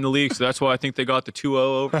game time in the league, so that's why I think they got the 2-0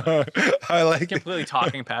 over. I like it. Completely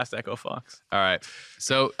talking past Echo Fox. All right.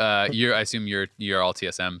 So I assume you're all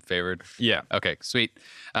TSM favored. Yeah. Okay, sweet.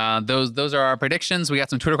 Those are our predictions. We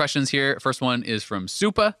got some Twitter questions here. First one is from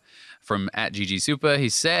Supa, from @GGSupa. He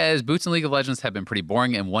says, boots in League of Legends have been pretty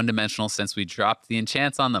boring and one-dimensional since we dropped the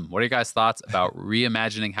enchants on them. What are your guys' thoughts about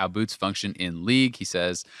reimagining how boots function in League? He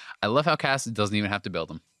says, I love how Cass doesn't even have to build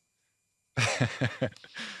them.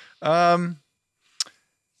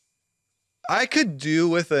 I could do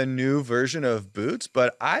with a new version of boots,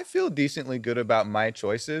 but I feel decently good about my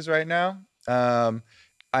choices right now.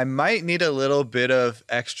 I might need a little bit of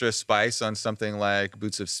extra spice on something like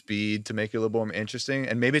Boots of Speed to make it a little more interesting.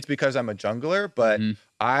 And maybe it's because I'm a jungler, but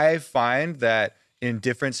I find that in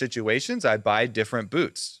different situations, I buy different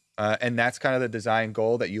boots. And that's kind of the design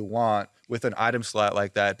goal that you want with an item slot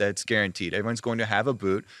like that that's guaranteed. Everyone's going to have a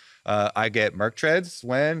boot. I get Merc Treads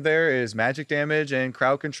when there is magic damage and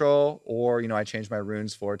crowd control, or, I change my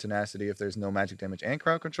runes for tenacity if there's no magic damage and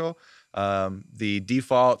crowd control. The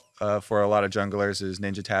default for a lot of junglers is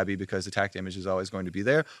Ninja Tabby because attack damage is always going to be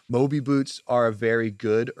there. Moby boots are a very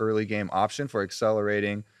good early game option for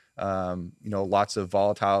accelerating, lots of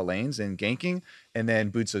volatile lanes and ganking. And then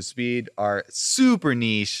boots of speed are super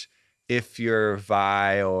niche if you're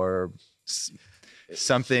Vi or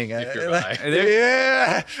something.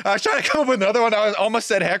 Yeah, I was trying to come up with another one. I almost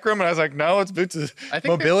said Hecarim, and I was like, no, it's boots of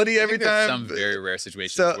mobility every time. Some very rare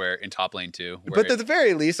situations where in top lane too. But at the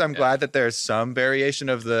very least, I'm glad that there's some variation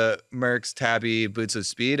of the Mercs, Tabby, boots of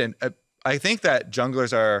speed, and I think that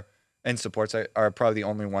junglers and supports are probably the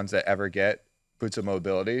only ones that ever get boots of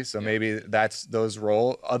mobility. So maybe that's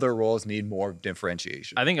other roles need more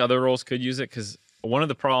differentiation. I think other roles could use it because one of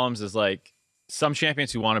the problems is like some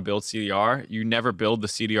champions who want to build CDR, you never build the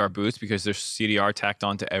CDR boots because there's CDR tacked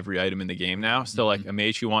onto every item in the game now. So like a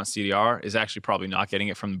mage who wants CDR is actually probably not getting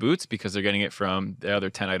it from the boots because they're getting it from the other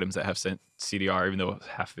 10 items that have sent CDR, even though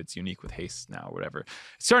half of it's unique with haste now or whatever.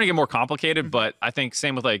 It's starting to get more complicated, but I think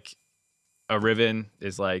same with like a Riven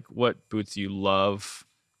is like what boots you love,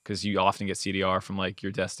 because you often get CDR from like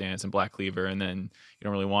your Death Stance and Black Cleaver, and then you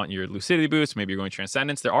don't really want your Lucidity boots. Maybe you're going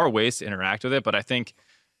Transcendence. There are ways to interact with it, but I think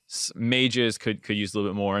mages could use a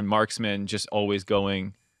little bit more, and marksmen just always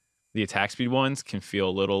going the attack speed ones can feel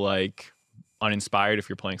a little like uninspired if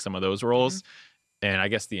you're playing some of those roles. And I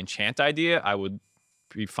guess the enchant idea I would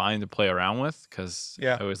be fine to play around with because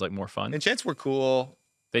I always like more fun. Enchants were cool.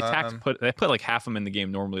 They put like half them in the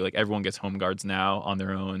game normally. Like everyone gets home guards now on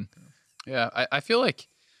their own. Yeah, I feel like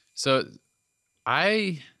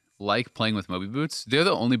I like playing with Moby boots. They're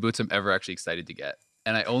the only boots I'm ever actually excited to get.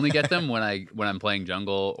 And I only get them when I'm playing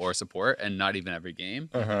jungle or support, and not even every game.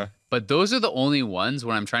 But those are the only ones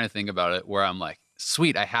when I'm trying to think about it where I'm like,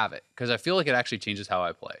 sweet, I have it, because I feel like it actually changes how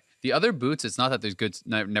I play. The other boots, it's not that there's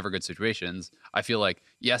never good situations. I feel like,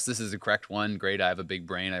 yes, this is the correct one. Great, I have a big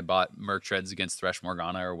brain. I bought Merc Treads against Thresh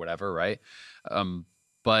Morgana or whatever, right?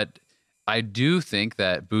 But I do think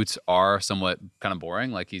that boots are somewhat kind of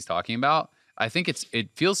boring, like he's talking about. I think it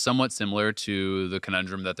feels somewhat similar to the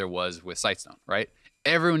conundrum that there was with Sightstone, right?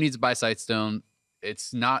 Everyone needs to buy Sightstone.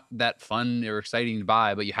 It's not that fun or exciting to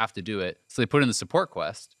buy, but you have to do it. So they put in the support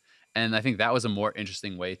quest. And I think that was a more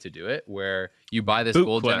interesting way to do it, where you buy this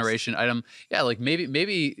gold generation item. Yeah, like maybe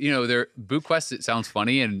their boot quest, it sounds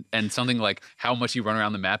funny, and something like how much you run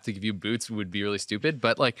around the map to give you boots would be really stupid.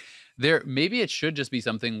 But like maybe it should just be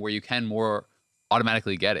something where you can more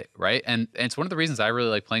automatically get it, right? And it's one of the reasons I really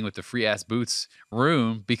like playing with the free ass boots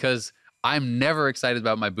room, because I'm never excited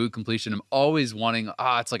about my boot completion. I'm always wanting,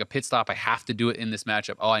 it's like a pit stop. I have to do it in this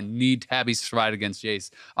matchup. Oh, I need Tabby to survive against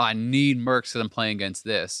Jace. Oh, I need Mercs because I'm playing against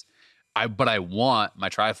this. But I want my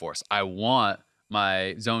Triforce. I want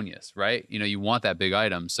my Zonius, right? You want that big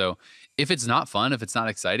item. So if it's not fun, if it's not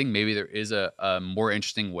exciting, maybe there is a more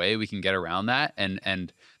interesting way we can get around that,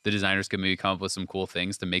 and the designers can maybe come up with some cool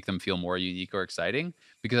things to make them feel more unique or exciting.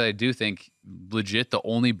 Because I do think legit the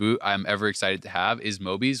only boot I'm ever excited to have is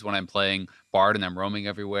Moby's when I'm playing Bard and I'm roaming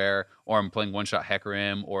everywhere, or I'm playing one-shot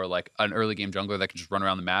Hecarim, or like an early game jungler that can just run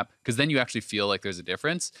around the map, because then you actually feel like there's a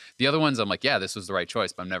difference. The other ones I'm like, yeah, this was the right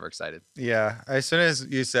choice, but I'm never excited. Yeah, as soon as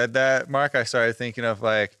you said that, Mark, I started thinking of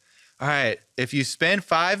like, all right, if you spend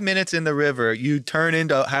 5 minutes in the river, you turn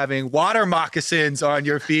into having water moccasins on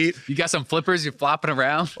your feet. You got some flippers, you're flopping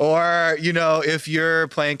around. Or, if you're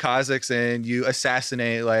playing Kazakhs and you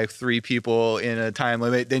assassinate like 3 people in a time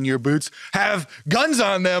limit, then your boots have guns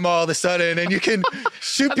on them all of a sudden and you can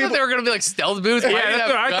shoot I people. thought they were going to be like stealth boots. Yeah,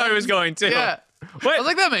 that's what I thought it was going to. Yeah. What? I was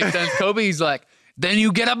like, that makes sense. Kobe's like, then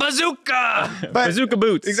you get a bazooka. Bazooka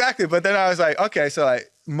boots. Exactly. But then I was like, okay, so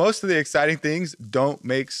like most of the exciting things don't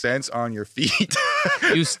make sense on your feet.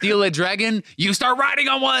 You steal a dragon, you start riding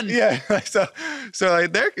on one. Yeah. So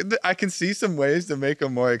like I can see some ways to make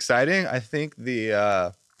them more exciting. I think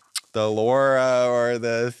the lore or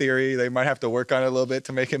the theory, they might have to work on it a little bit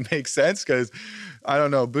to make it make sense because I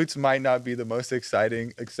don't know, boots might not be the most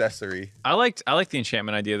exciting accessory. I liked the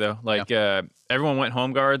enchantment idea though. Like everyone went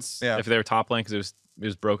home guards if they were top lane because it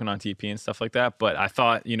was broken on TP and stuff like that. But I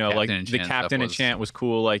thought, like the captain enchant was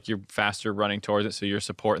cool. Like you're faster running towards it, so you're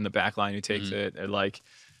supporting the back line who takes it. And like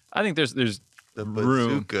I think there's The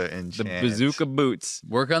room. bazooka enchant. The bazooka boots.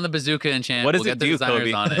 Work on the bazooka enchant. What does we'll it get the do, designers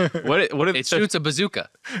Kobe? on it. What It shoots a bazooka.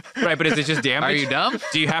 Right, but is it just damage? Are you dumb?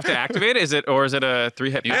 Do you have to activate it? Is it a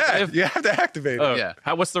 3-hit Yeah, passive? you have to activate it. Oh,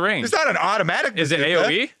 Yeah. What's the range? It's not an automatic Is it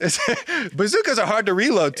bazooka. AoE? Bazookas are hard to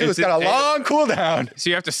reload too. Is It's got it a long cooldown. So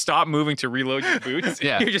you have to stop moving to reload your boots?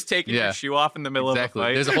 Yeah. You're just taking your shoe off in the middle Exactly. of a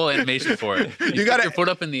fight? There's a whole animation for it. You gotta- put your foot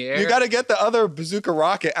up in the air. You got to get the other bazooka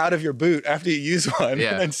rocket out of your boot after you use one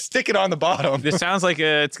Yeah. and then stick it on the bottom. This sounds like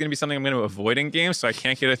it's going to be something I'm going to avoid in games, so I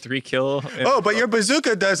can't get a 3-kill. Oh, but your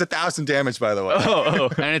bazooka does 1,000 damage, by the way.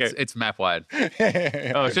 and okay. it's map wide.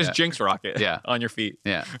 It's just Jinx Rocket Yeah. on your feet.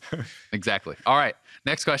 Yeah, exactly. All right.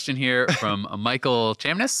 Next question here from Michael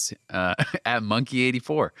Chamness at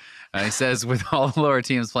Monkey84. He says, with all the lower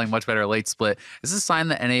teams playing much better late split, is this a sign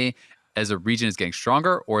that NA as a region is getting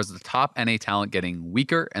stronger, or is the top NA talent getting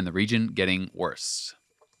weaker and the region getting worse?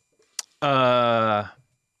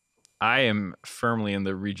 I am firmly in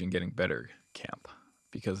the region getting better camp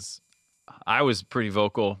because I was pretty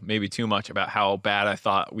vocal, maybe too much, about how bad I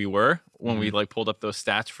thought we were when we pulled up those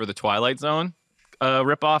stats for the Twilight Zone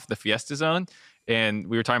ripoff, the Fiesta Zone, and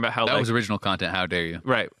we were talking about how That was original content. How dare you?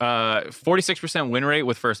 Right, 46% win rate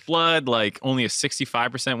with First Blood, like only a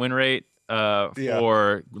 65% win rate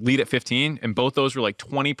for lead at 15, and both those were like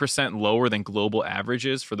 20% lower than global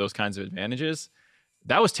averages for those kinds of advantages.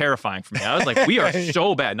 That was terrifying for me. I was like, we are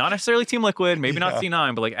so bad. Not necessarily Team Liquid, maybe not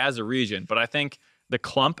C9, but like as a region. But I think the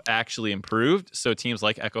clump actually improved. So teams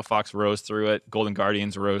like Echo Fox rose through it. Golden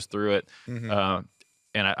Guardians rose through it. And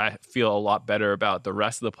I feel a lot better about the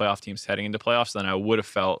rest of the playoff teams heading into playoffs than I would have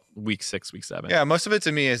felt week 6, week 7. Yeah, most of it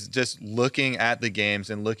to me is just looking at the games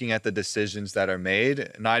and looking at the decisions that are made,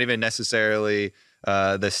 not even necessarily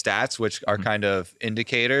the stats, which are kind of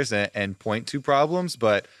indicators and point to problems,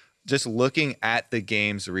 but just looking at the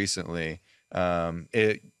games recently. There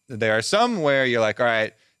are some where you're like, all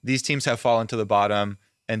right, these teams have fallen to the bottom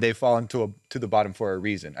and they've fallen to the bottom for a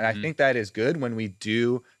reason. And I think that is good when we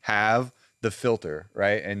do have the filter,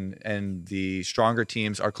 right? And the stronger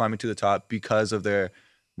teams are climbing to the top because of their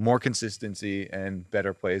more consistency and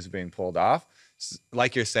better plays being pulled off.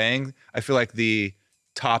 Like you're saying, I feel like the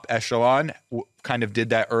top echelon kind of did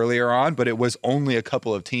that earlier on, but it was only a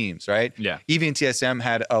couple of teams, right? Yeah. Even TSM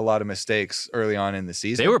had a lot of mistakes early on in the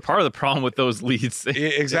season. They were part of the problem with those leads.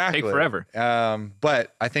 Exactly. They take forever.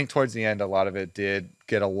 But I think towards the end, a lot of it did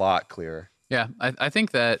get a lot clearer. Yeah, I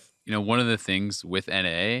think that, one of the things with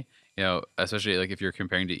NA, especially like if you're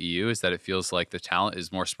comparing to EU, is that it feels like the talent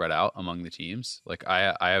is more spread out among the teams. Like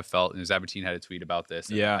I have felt, and Zabatine had a tweet about this,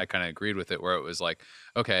 and I kind of agreed with it, where it was like,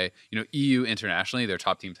 okay, EU internationally, their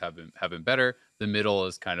top teams have been better. The middle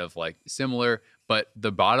is kind of like similar, but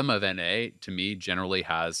the bottom of NA to me generally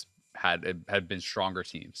had been stronger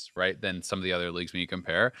teams, right, than some of the other leagues when you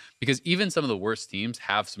compare, because even some of the worst teams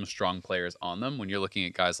have some strong players on them. When you're looking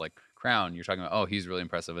at guys like Crown, you're talking about, oh, he's really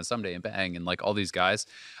impressive, and Someday and Bang, and like all these guys,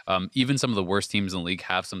 even some of the worst teams in the league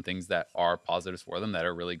have some things that are positives for them, that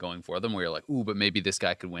are really going for them, where you're like, ooh, but maybe this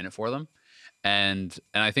guy could win it for them. And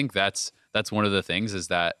I think that's one of the things, is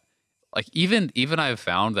that like even I've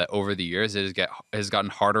found that over the years it has gotten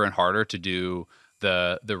harder and harder to do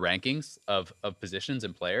the rankings of positions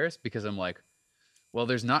and players, because I'm like, well,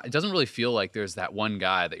 it doesn't really feel like there's that one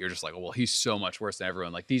guy that you're just like, oh, well, he's so much worse than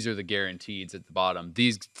everyone. Like, these are the guaranteeds at the bottom.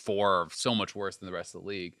 These 4 are so much worse than the rest of the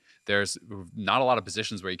league. There's not a lot of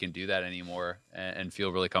positions where you can do that anymore and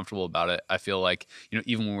feel really comfortable about it. I feel like,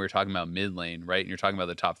 even when we were talking about mid lane, right, and you're talking about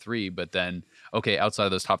the top 3, but then, okay, outside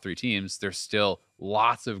of those top 3 teams, there's still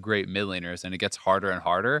lots of great mid laners, and it gets harder and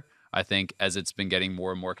harder, I think, as it's been getting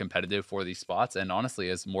more and more competitive for these spots, and honestly,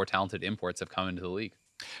 as more talented imports have come into the league.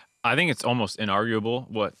 I think it's almost inarguable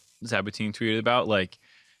what Zabatine tweeted about, like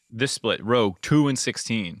this split, Rogue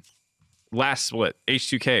 2-16. Last split,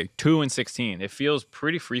 H2K 2-16. It feels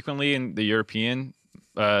pretty frequently in the European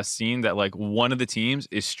scene that like one of the teams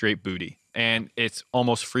is straight booty, and it's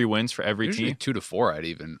almost free wins for every Usually team. 2 to 4, I'd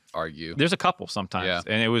even argue. There's a couple sometimes, Yeah.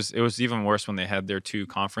 and it was even worse when they had their 2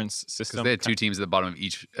 conference system. Because they had 2 teams at the bottom of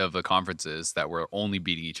each of the conferences that were only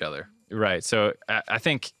beating each other. Right. So I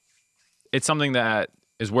think it's something that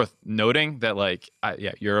is worth noting that like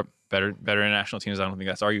Europe better international teams. I don't think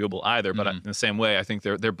that's arguable either. But in the same way, I think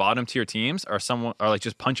their bottom tier teams are like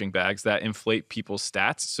just punching bags that inflate people's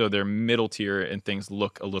stats. So their middle tier and things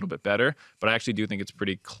look a little bit better. But I actually do think it's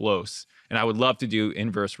pretty close. And I would love to do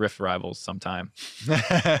inverse Rift rivals sometime.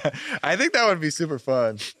 I think that would be super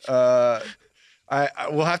fun.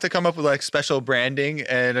 We'll have to come up with like special branding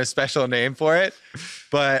and a special name for it.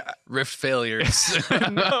 But Rift failures.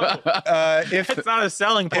 if It's not a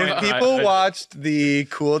selling point. if people watched the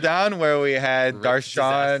cooldown where we had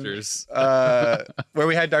Darshan, where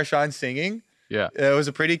we had Darshan singing, Yeah. it was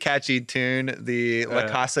a pretty catchy tune. The La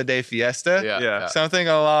Casa de Fiesta. Yeah. Something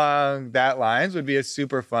along that lines would be a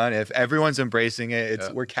super fun if everyone's embracing it.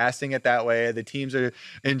 We're casting it that way. The teams are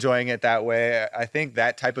enjoying it that way. I think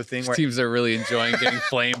that type of thing. Where Teams are really enjoying getting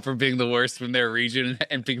flamed for being the worst from their region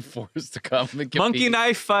and being forced to come and compete. Monkey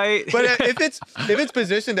knife fight. But if it's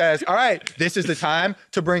positioned as, all right, this is the time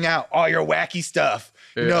to bring out all your wacky stuff.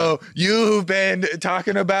 Yeah. You know, you've been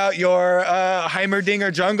talking about your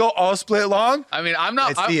Heimerdinger jungle all split long. I mean, I'm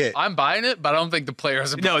not. Let's see it. I'm buying it, but I don't think the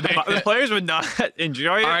players are. No, the players would not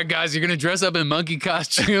enjoy it. All right, guys, you're gonna dress up in monkey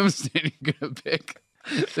costumes and you're gonna pick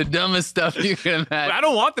the dumbest stuff you can imagine. I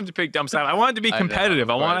don't want them to pick dumb stuff. I want it to be competitive.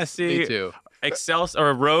 I want to see Me too. Excel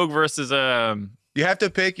or Rogue versus You have to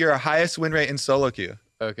pick your highest win rate in solo queue.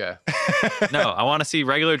 Okay. no, I want to see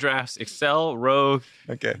regular drafts, Excel, Rogue,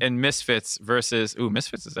 Okay. and Misfits versus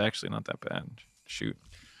Misfits is actually not that bad. Shoot.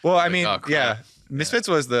 Well, I mean, Oh, crap. yeah. Misfits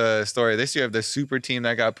was the story this year of the super team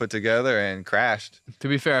that got put together and crashed. To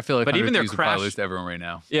be fair, I feel like But even their 100 Thieves would probably crash- lose to everyone right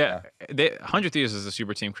now. Yeah. 100 Thieves as a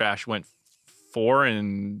super team crash went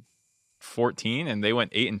 4-14 and they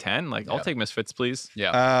went 8-10. Like, I'll take Misfits, please.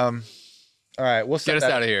 Yeah. All right, we'll set Get us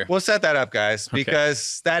that- out of here. We'll set that up, guys,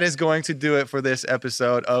 because that is going to do it for this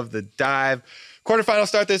episode of The Dive. Quarterfinals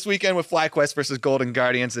start this weekend with FlyQuest versus Golden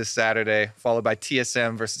Guardians this Saturday, followed by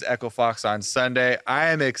TSM versus Echo Fox on Sunday. I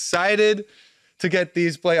am excited to get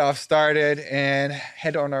these playoffs started and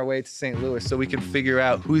head on our way to St. Louis so we can figure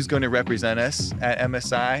out who's going to represent us at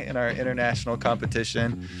MSI in our international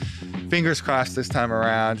competition. Fingers crossed this time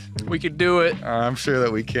around. We could do it. I'm sure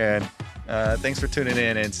that we can. Thanks for tuning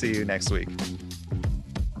in and see you next week.